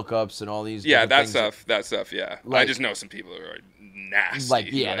tables and lookups and all these that stuff, yeah. I just know some people who are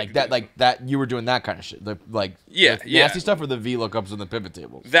nasty. Like that you were doing that kind of shit. The nasty stuff, or the VLOOKUPs and the pivot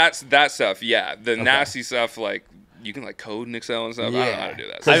tables. That stuff, yeah. The nasty stuff, like you can like code in Excel and stuff. I don't know how to do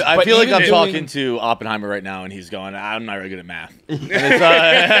that. So I feel like I'm talking to Oppenheimer right now, and he's going, "I'm not very good at math." And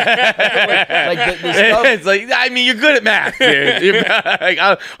it's like, I mean, you're good at math, dude. Like,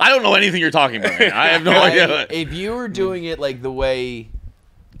 I don't know anything you're talking about right now. I have no idea. If you were doing it like the way,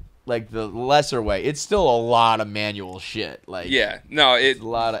 like the lesser way, it's still a lot of manual shit. Like, it's a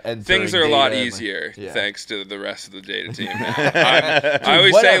lot of things are a lot easier thanks to the rest of the data team. I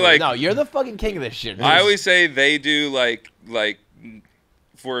always say like, no, you're the fucking king of this shit. I always say they do like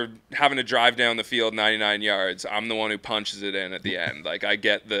for having to drive down the field 99 yards, I'm the one who punches it in at the end. Like, I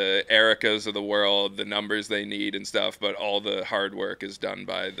get the Ericas of the world, the numbers they need and stuff, but all the hard work is done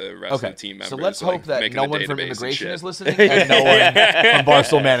by the rest of the team members. So let's hope that no one from immigration is listening and no one from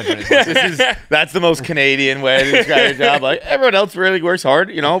Barstool management is listening. That's the most Canadian way to describe your job. Like, everyone else really works hard,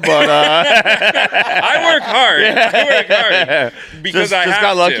 but I work hard. I work hard because I just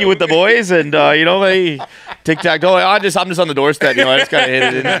got lucky with the boys, and they tic-tac-toe. I'm just on the doorstep, I just kind of hit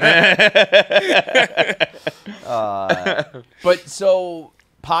it in. But so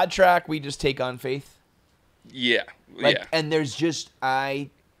Podtrack, we just take on faith. Yeah. And there's just, I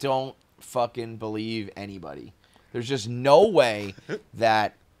don't fucking believe anybody. There's just no way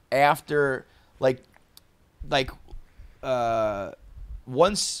that after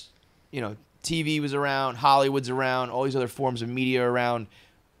once TV was around, Hollywood's around, all these other forms of media around.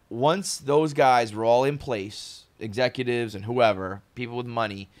 Once those guys were all in place, executives and whoever, people with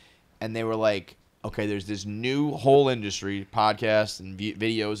money, and they were like, okay, there's this new whole industry, podcasts and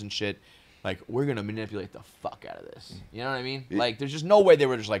videos and shit. Like, we're going to manipulate the fuck out of this. You know what I mean? Like, there's just no way they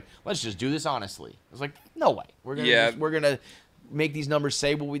were just like, let's just do this honestly. It's like, no way. We're going to make these numbers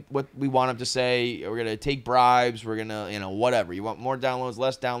say what we want them to say. We're going to take bribes. We're going to, whatever. You want more downloads,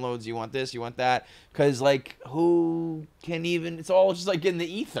 less downloads. You want this, you want that. Because, like, who can even, it's all just like in the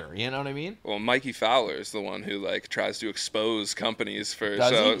ether. You know what I mean? Well, Mikey Fowler is the one who, like, tries to expose companies for,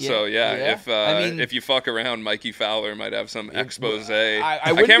 if you fuck around, Mikey Fowler might have some expose. I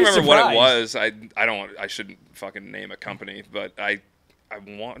can't remember what it was. I shouldn't fucking name a company, but I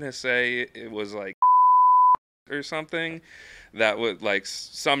want to say it was like or something. That would, like,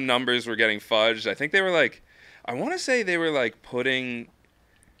 some numbers were getting fudged. I think they were like, I want to say they were like putting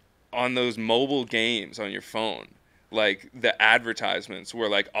on those mobile games on your phone, like the advertisements were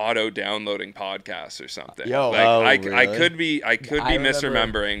like auto downloading podcasts or something. Yo, like, really? I could be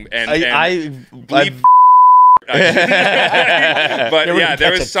misremembering. But yeah,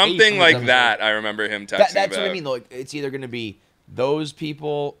 there was something like that. I remember him texting that's about. what I mean. Though, it's either going to be those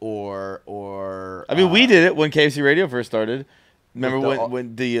people or. I mean, we did it when KFC Radio first started. Remember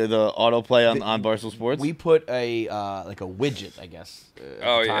when the autoplay on Barstool Sports? We put a like a widget, I guess. At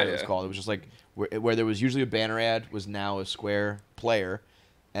the time it was called. It was just like where there was usually a banner ad was now a square player,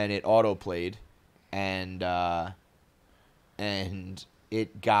 and it auto played, and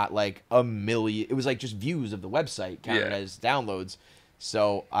it got like 1 million. It was like just views of the website counted as downloads.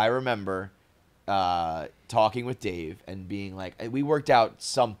 So I remember talking with Dave and being like, we worked out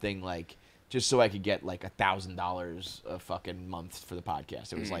something like just so I could get like $1,000 a fucking month for the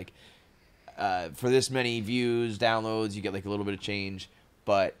podcast. It was like for this many views, downloads, you get like a little bit of change,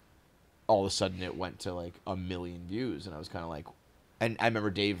 but all of a sudden it went to like 1 million views, and I was kind of like, and I remember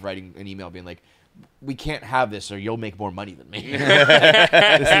Dave writing an email being like, we can't have this or you'll make more money than me.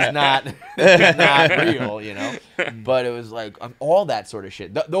 This is not real, you know? But it was like all that sort of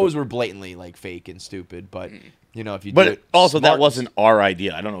shit. Those were blatantly like fake and stupid, but you know, if you do it also smart, that wasn't our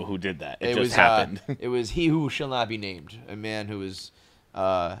idea. I don't know who did that. It just was, happened. It was he who shall not be named, a man who was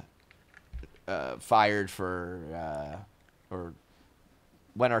fired for or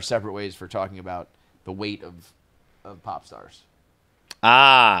went our separate ways for talking about the weight of pop stars.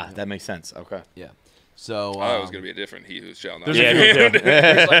 That makes sense. Okay. Yeah. So Oh, it was going to be a different he who shall not there's be a named.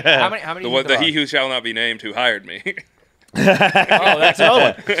 there's like, how many? The he who shall not be named who hired me. Oh, that's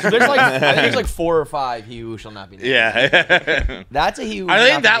another one. So there's like I think there's like 4 or 5 he who shall not be named. Yeah. That's a he who. I shall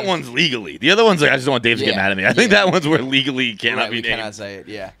think not be that named. one's legally. The other one's like, I just don't want Dave to get mad at me. I think that one's where legally cannot Right, be we named. cannot say it.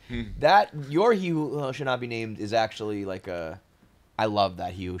 Yeah. That your he who should not be named is actually like a. I love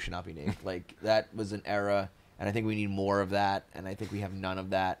that he who should not be named. Like that was an era, and I think we need more of that, and I think we have none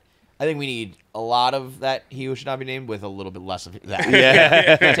of that. I think we need a lot of that he who should not be named with a little bit less of that.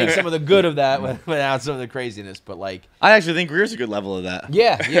 Yeah. Take some of the good of that without some of the craziness, but like. I actually think Grier's a good level of that.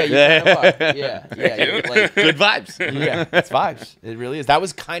 Yeah, you kind of are. Yeah. Like, Good vibes. yeah, it's vibes. It really is. That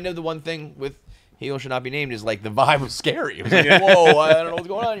was kind of the one thing with he who should not be named is like the vibe was scary. It was like, whoa, I don't know what's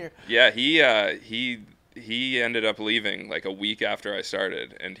going on here. Yeah, he ended up leaving like a week after I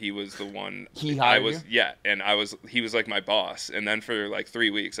started, and he was the one. He hired you? Yeah, and he was like my boss, and then for like 3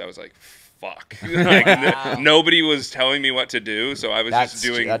 weeks I was like, fuck. Like, nobody was telling me what to do, so I was just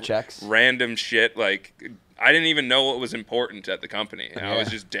doing that checks. random shit. Like I didn't even know what was important at the company. I was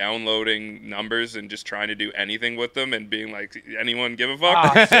just downloading numbers and just trying to do anything with them and being like, anyone give a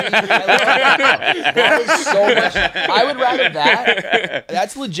fuck? See, I love that was so much. I would rather that.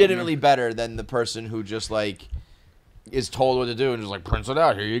 That's legitimately better than the person who just like is told what to do and just like prints it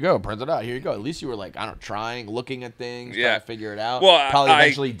out. Here you go. Print it out. Here you go. At least you were like, I don't know, trying, looking at things, trying to figure it out. Well, probably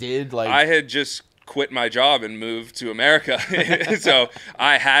eventually did. Like I had just quit my job and moved to America, so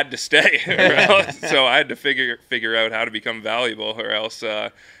I had to stay. So I had to figure out how to become valuable, or else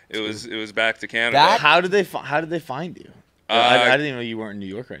it was back to Canada. How did they find you? I didn't even know you weren't in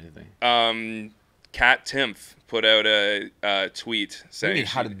New York or anything. Kat Timpf put out a tweet what do saying, you mean,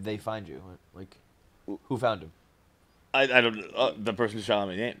 how did they find you? Like who found him? I don't. The person who shall not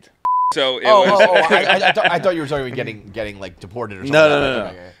be named. So it was. I thought you were talking about getting like deported or something.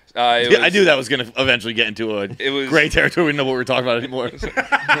 No. I knew that was going to eventually get into a was gray territory. We didn't know what we were talking about anymore.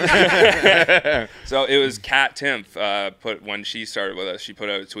 So it was Kat Timpf when she started with us. She put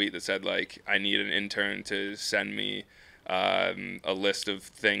out a tweet that said like, I need an intern to send me a list of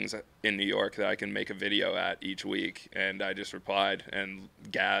things in New York that I can make a video at each week, and I just replied, and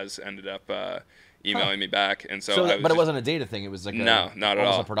Gaz ended up emailing me back, and so I was but it wasn't a data thing. It was like not at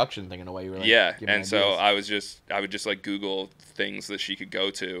almost all a production thing in a way. You were like, yeah, giving and so ideas. I would just like Google things that she could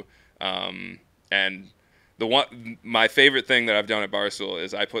go to, and my favorite thing that I've done at Barstool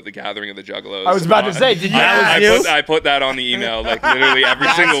is I put the Gathering of the Juggalos. I was about to say, did you? I put that on the email like literally every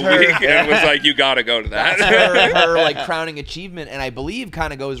single week, and it was like, you gotta go to that. That's her like crowning achievement, and I believe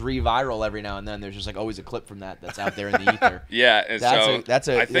kind of goes re-viral every now and then. There's just like always a clip from that's out there in the ether. Yeah, and that's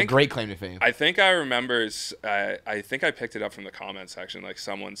a great claim to fame. I think I remember. I think I picked it up from the comment section. Like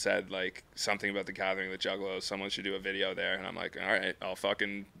someone said like something about the Gathering of the Juggalos. Someone should do a video there, and I'm like, all right, I'll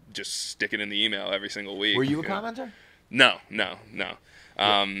fucking just stick it in the email every single week. Were you a commenter? No.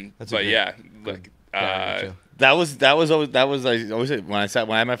 That's but yeah, good like That was I always say when I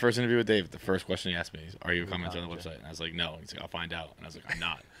had my first interview with Dave, the first question he asked me is, "Are you a commenter on the website?" And I was like, "No." He's like, "I'll find out." And I was like, "I'm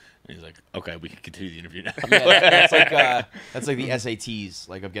not." And he's like, "Okay, we can continue the interview now." Yeah, that's like the SATs,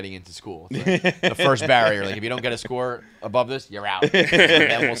 like of getting into school. It's like the first barrier. Like if you don't get a score above this, you're out. And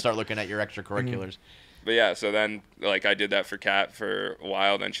then we'll start looking at your extracurriculars. But yeah, so then like I did that for Kat for a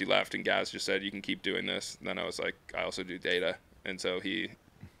while. Then she left, and Gaz just said, "You can keep doing this." And then I was like, "I also do data," and so he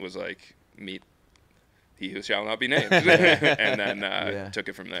was like, "Meet he who shall not be named," and then took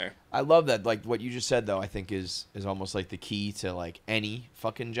it from there. I love that. Like what you just said, though, I think is almost like the key to like any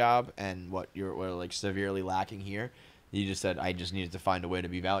fucking job, and what we're like severely lacking here. You just said I just needed to find a way to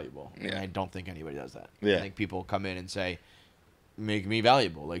be valuable, and I don't think anybody does that. Yeah. I think people come in and say, make me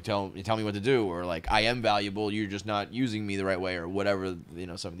valuable, like tell me what to do, or like I am valuable, you're just not using me the right way, or whatever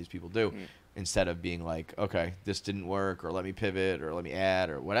some of these people do. instead of being like, okay, this didn't work, or let me pivot, or let me add,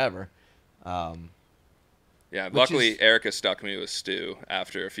 or whatever. Yeah, Which luckily is- Erica stuck me with Stu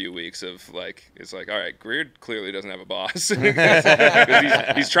after a few weeks of like, it's like, all right, Grier clearly doesn't have a boss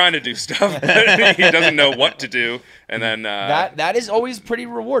because he's trying to do stuff, but he doesn't know what to do. And then that is always pretty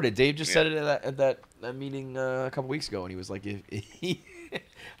rewarded. Dave just said it at that meeting a couple weeks ago, and he was like, I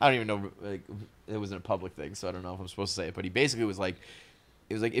don't even know, like, it wasn't a public thing, so I don't know if I'm supposed to say it, but he basically was like,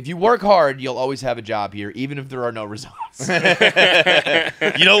 it was like, if you work hard, you'll always have a job here, even if there are no results. You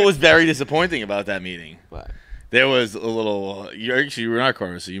know what was very disappointing about that meeting? But There was a little. You were in our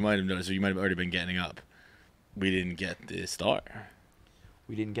corner, so you might have noticed. So you might have already been getting up. We didn't get the star.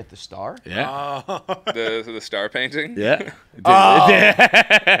 we didn't get the star. Yeah. the star painting. Yeah. Oh.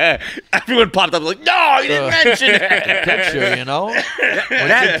 Everyone popped up like, no, you didn't mention it. Picture, you know,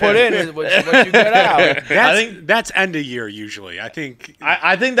 what you put in is what you get out. That's end of year usually. I think.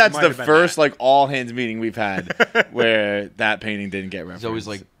 I think that's Might the have been first that. like all hands meeting we've had where that painting didn't get referenced. He's always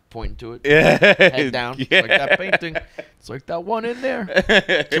like pointing to it, yeah. head down. Yeah. It's like that painting. It's like that one in there.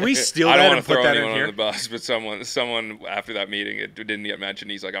 Can we steal I that don't want and to put throw that in anyone here? on the bus, but someone after that meeting, it didn't get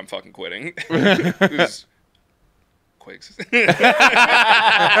mentioned. He's like, I'm fucking quitting. It was Quiggs.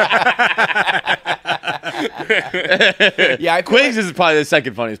 Yeah, I put, Quiggs is probably the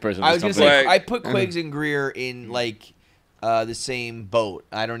second funniest person. in I this was gonna company. say I put Quiggs and Grier in like the same boat.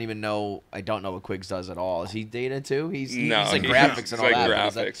 I don't know what Quiggs does at all. Is he data too? He's No, like he's graphics and all like that.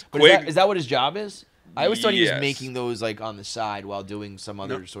 graphics. But Quigg- is that what his job is? I always thought he was Yes. making those like on the side while doing some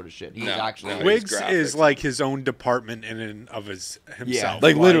other sort of shit. He's No, actually no. Quiggs graphics. is like his own department in and of himself.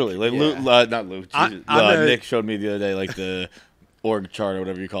 like literally, like yeah. not Lou. On Jesus. the- Nick showed me the other day, like the org chart or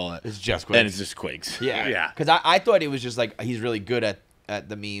whatever you call it. It's just And Quiggs. it's just Quiggs. Yeah, Yeah. Because I thought it was just like he's really good at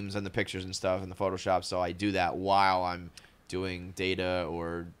the memes and the pictures and stuff and the Photoshop. So I do that while I'm doing data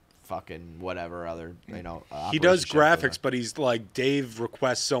or fucking whatever other He does operations shit for graphics, but he's like Dave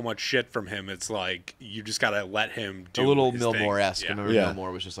requests so much shit from him. It's like you just gotta let him do a little his Milmore-esque. things. I remember Yeah.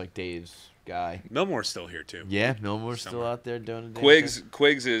 Milmore was just like Dave's guy. Milmore's still here too. Yeah, Milmore's still Somewhere. out there doing it.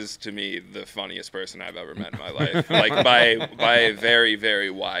 Quiggs is to me the funniest person I've ever met in my life, like by a very, very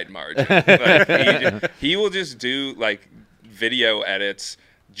wide margin. Like, he will just do like video edits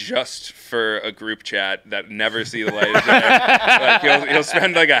just for a group chat that never see the light of day. Like he'll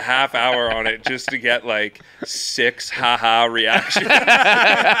spend like a half hour on it just to get like 6 haha reactions.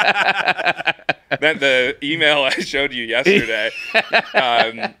 That the email I showed you yesterday,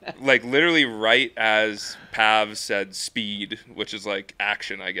 like literally right as Pav said speed, which is like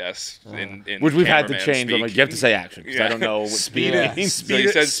action, I guess. In Which we've had to cameraman change. I'm speak. like, you have to say action because I Yeah. don't know what speed Yeah. means. So he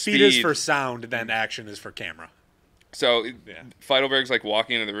said Speed is speed. for sound, then action is for camera. So Yeah. Feitelberg's like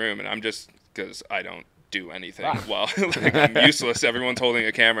walking into the room, and I'm just because I don't do anything while like I'm useless. Everyone's holding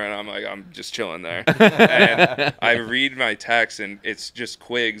a camera, and I'm like I'm just chilling there. And I read my text, and it's just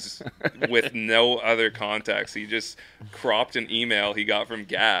Quiggs with no other context. He just cropped an email he got from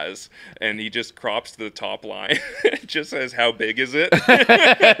Gaz, and he just crops the top line. It just says, "How big is it?"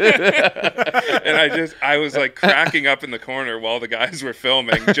 And I was like cracking up in the corner while the guys were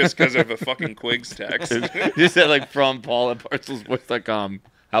filming just because of a fucking Quiggs text. Just said like from Paul at BarstoolSports.com.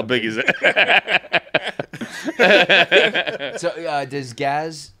 How big is it? So does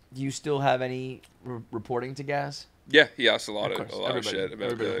Gaz? Do you still have any reporting to Gaz? Yeah, he asked a lot of Everybody- shit about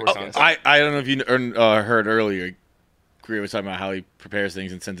everybody the reports content. Gaz. I don't know if you heard earlier. Grier was talking about how he prepares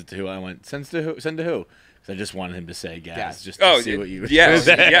things and sends it to who. I went, send to who? Because I just wanted him to say Gaz, Gaz. just to see what you would yes,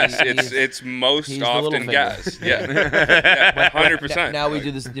 say. yes, He's- it's most he's the little often finger. Gaz. Yeah, 100%. Now we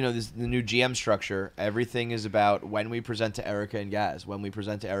do this, the new GM structure. Everything is about when we present to Erica and Gaz. When we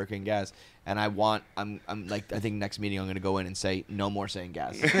present to Erica and Gaz, and I'm like, I think next meeting I'm going to go in and say no more saying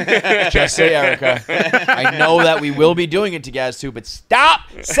Gaz. Just say Erica. I know that we will be doing it to Gaz too, but stop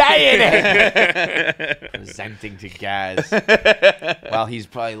saying it. Presenting to Gaz. Well, he's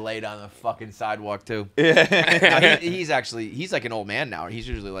probably laid on the fucking sidewalk too. No, he's like an old man now. He's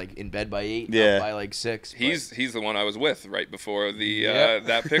usually like in bed by 8, Yeah. up by like 6. He's the one I was with right before the Yep.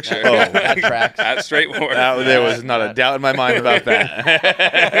 that picture. Oh, that tracks. At Straightmore. There was not a doubt in my mind about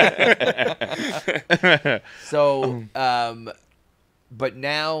that. So, but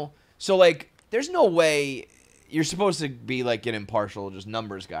now, so like, there's no way you're supposed to be like an impartial, just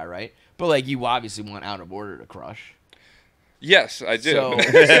numbers guy, right? But like, you obviously want Out of Order to crush. Yes, I do. So,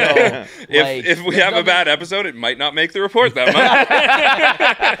 if we have a bad episode, it might not make the report that much.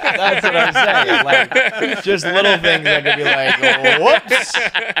 That's what I'm saying. Like, just little things that could be like,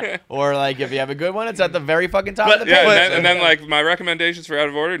 whoops. Or like, if you have a good one, it's at the very fucking top of the page. Yeah, and then like my recommendations for Out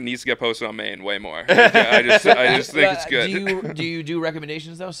of Order needs to get posted on Maine way more. I just think it's good. Do you do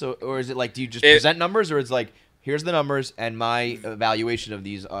recommendations though? So, or is it like, do you just present numbers, or it's like, here's the numbers and my evaluation of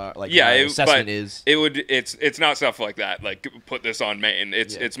these my assessment is it's not stuff like that, like put this on Maine.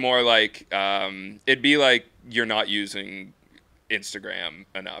 It's more like it'd be like you're not using Instagram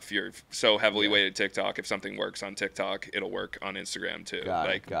enough. You're so heavily weighted TikTok. If something works on TikTok, it'll work on Instagram too. Got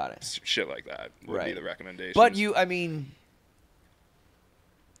it. Shit like that would be the recommendation. But you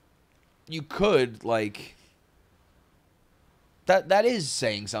could like that is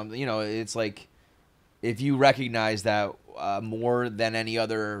saying something. You know, it's like, if you recognize that more than any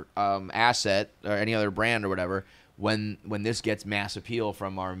other asset or any other brand or whatever, when this gets mass appeal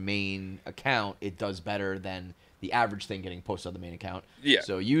from our main account, it does better than the average thing getting posted on the main account. Yeah.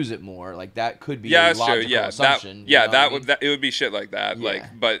 So use it more. Like that could be a logical assumption. It would be shit like that. Yeah.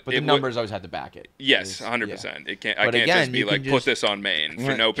 Like, but the numbers always have to back it. Yes, 100%. It can't. But I can't again, just be like put this on Maine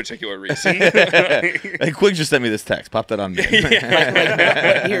for no particular reason. Hey, Quiggs just sent me this text. Pop that on me.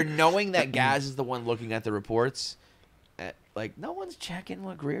 Like, here, knowing that Gaz is the one looking at the reports, like no one's checking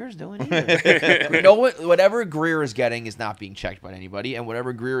what Grier's doing either. Whatever Grier is getting is not being checked by anybody, and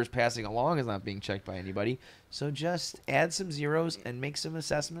whatever Grier is passing along is not being checked by anybody. So just add some zeros and make some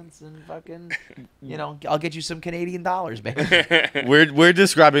assessments, and fucking, I'll get you some Canadian dollars, baby. We're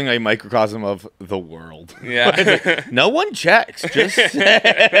describing a microcosm of the world. Yeah. No one checks. Just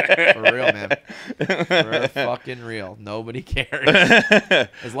For real, man. For fucking real. Nobody cares.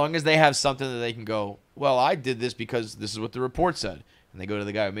 As long as they have something that they can go, well, I did this because this is what the report said. And they go to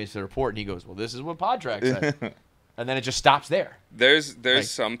the guy who makes the report, and he goes, well, this is what Podtrack said. And then it just stops there. There's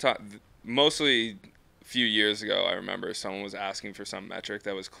some time, mostly a few years ago, I remember someone was asking for some metric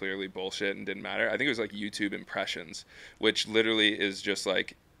that was clearly bullshit and didn't matter. I think it was like YouTube impressions, which literally is just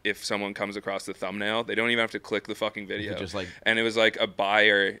like, if someone comes across the thumbnail, they don't even have to click the fucking video. Just like, and it was like a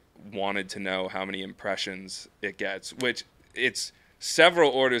buyer wanted to know how many impressions it gets, which it's several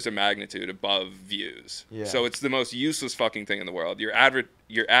orders of magnitude above views. Yeah. So it's the most useless fucking thing in the world. Your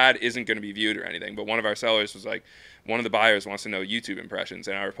ad isn't going to be viewed or anything. But one of our sellers was like, one of the buyers wants to know YouTube impressions,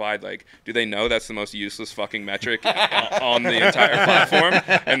 and I replied like, do they know that's the most useless fucking metric on the entire platform?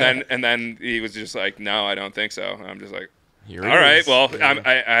 And then he was just like, no, I don't think so. And I'm just like, all right, well,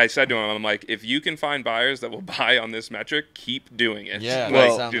 I said to him, I'm like, if you can find buyers that will buy on this metric, keep doing it. Yeah, like,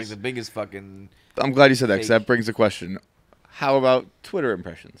 that sounds like the biggest fucking... I'm glad you said that, because that brings a question. How about Twitter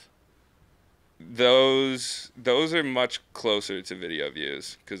impressions? Those are much closer to video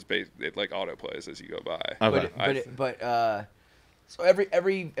views because it like autoplays as you go by. Okay. So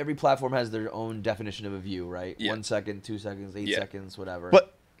every platform has their own definition of a view, right? Yeah. 1 second, 2 seconds, 8 seconds, whatever.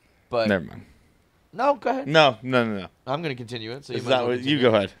 But never mind. No, go ahead. No. I'm gonna continue it. So You go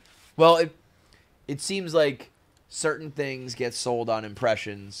ahead. Well, it seems like certain things get sold on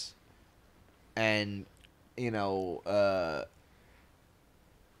impressions, and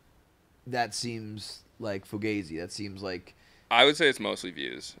that seems like fugazi. That seems like... I would say it's mostly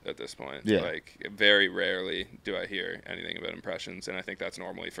views at this point. Yeah. Like, very rarely do I hear anything about impressions, and I think that's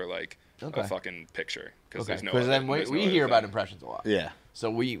normally for, like, a fucking picture. Because then we hear about impressions a lot. Yeah. So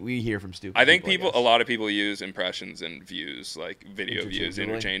we hear from stupid I think people, a lot of people use impressions and views, like video views,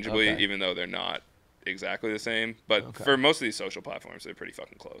 interchangeably, Okay. even though they're not exactly the same. But for most of these social platforms, they're pretty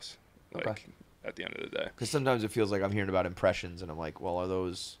fucking close. Like, at the end of the day. Because sometimes it feels like I'm hearing about impressions, and I'm like, well, are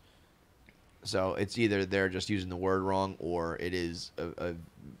those... So it's either they're just using the word wrong, or it is a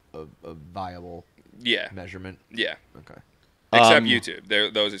viable measurement. Yeah. Okay. Except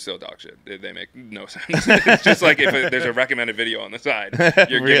YouTube. Those are still dog shit. They make no sense. It's just like if there's a recommended video on the side,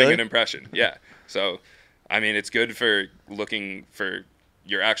 you're giving an impression. Yeah. So, I mean, it's good for looking for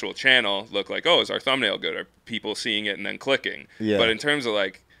your actual channel. Look like, oh, is our thumbnail good? Are people seeing it and then clicking? Yeah. But in terms of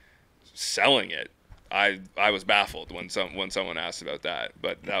like selling it, I was baffled when someone asked about that,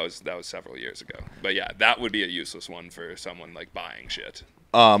 but that was several years ago. But yeah, that would be a useless one for someone like buying shit.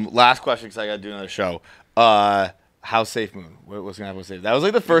 Last question, because I got to do another show. How's Safe Moon? What's gonna happen with Safe? That was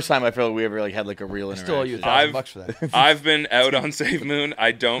like the first time I feel like we ever like had like a real interaction. Still owe you $1,000 for that. I've been out on Safe Moon.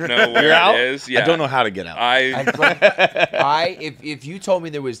 I don't know where it is. Yeah. I don't know how to get out. If you told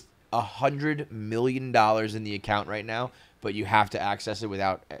me there was $100 million in the account right now, but you have to access it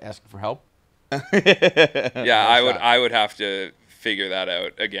without asking for help. Yeah, I would have to figure that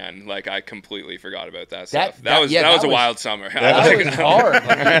out again. Like, I completely forgot about that stuff. That was a wild summer. That was hard.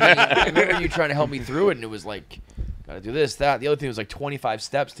 Like, I remember you trying to help me through it, and it was like, Gotta do this, that. The other thing was like 25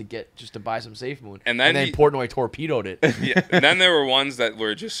 steps to get just to buy some Safe Moon. And then Portnoy torpedoed it. Yeah. And then there were ones that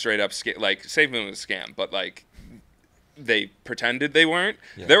were just straight up like Safe Moon was a scam, but like they pretended they weren't.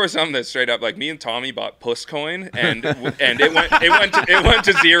 Yeah. There were some that straight up, like me and Tommy bought Puss Coin, and it went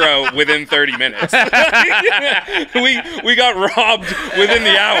to zero within 30 minutes. we got robbed within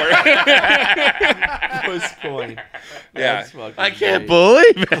the hour. Puss Coin. Yeah, I can't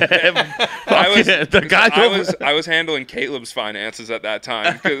believe it. I was handling Caleb's finances at that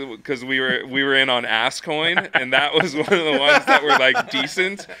time because we were in on Ass Coin, and that was one of the ones that were like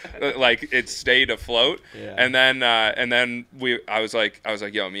decent, like it stayed afloat. Yeah. And then I was like,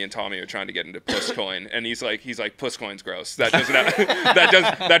 yo, me and Tommy are trying to get into Puss Coin, and he's like, Puss Coin's gross. That doesn't have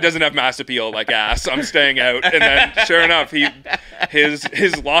that doesn't have mass appeal like ass. I'm staying out. And then sure enough,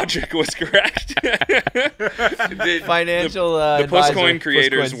 his logic was correct. Financial the Puss Coin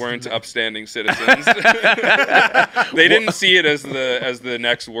creators weren't upstanding citizens. They didn't see it as the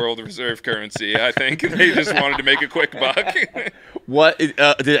next world reserve currency. I think they just wanted to make a quick buck. What did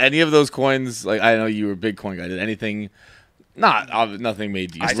any of those coins? Like, I know you were a big coin guy. Did anything? Nothing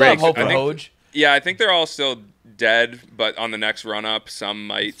made you. I still have hope for Hoj. Yeah, I think they're all still dead, but on the next run up, some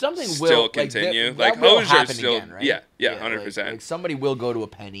might still continue. Like Hoj are still, again, right? yeah, 100%. Like somebody will go to a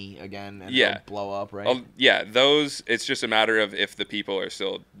penny again and they'll blow up, right? Those. It's just a matter of if the people are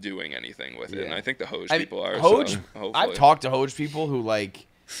still doing anything with it, and I think the Hoj people are. Hoj, so I've talked to Hoj people who like.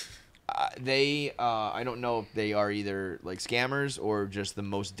 They I don't know if they are either like scammers or just the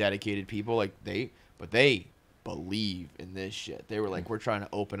most dedicated people. Like they believe in this shit. They were like, we're trying to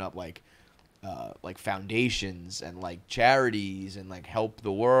open up like foundations and like charities and like help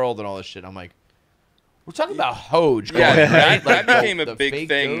the world and all this shit. I'm like, we're talking about Hoj. That became a big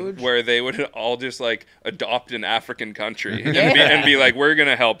thing where they would all just like adopt an African country and be like, we're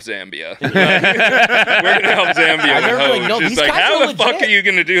gonna help Zambia. We're gonna help Zambia with Hoj. No, it's like, how the fuck are you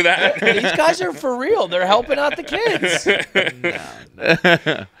gonna do that? These guys are for real. They're helping out the kids.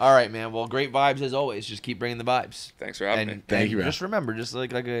 No. All right, man. Well, great vibes as always. Just keep bringing the vibes. Thanks for having me. Thank you. Just remember, just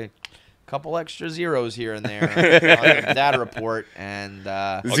like a couple extra zeros here and there on the data report, and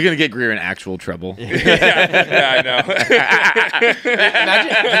this is gonna get Grier in actual trouble. Yeah, I know.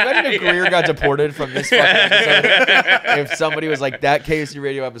 Imagine if Grier got deported from this fucking episode. If somebody was like, that KFC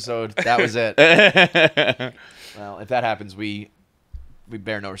Radio episode, that was it. Well, if that happens, we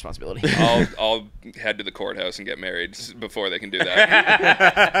bear no responsibility. I'll head to the courthouse and get married before they can do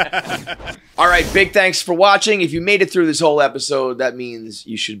that. All right, big thanks for watching. If you made it through this whole episode, that means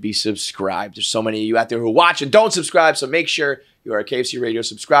you should be subscribed. There's so many of you out there who watch and don't subscribe, so make sure you are a KFC Radio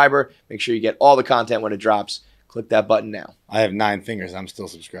subscriber. Make sure you get all the content when it drops. Click that button now. I have 9 fingers. I'm still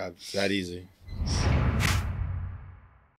subscribed. It's that easy.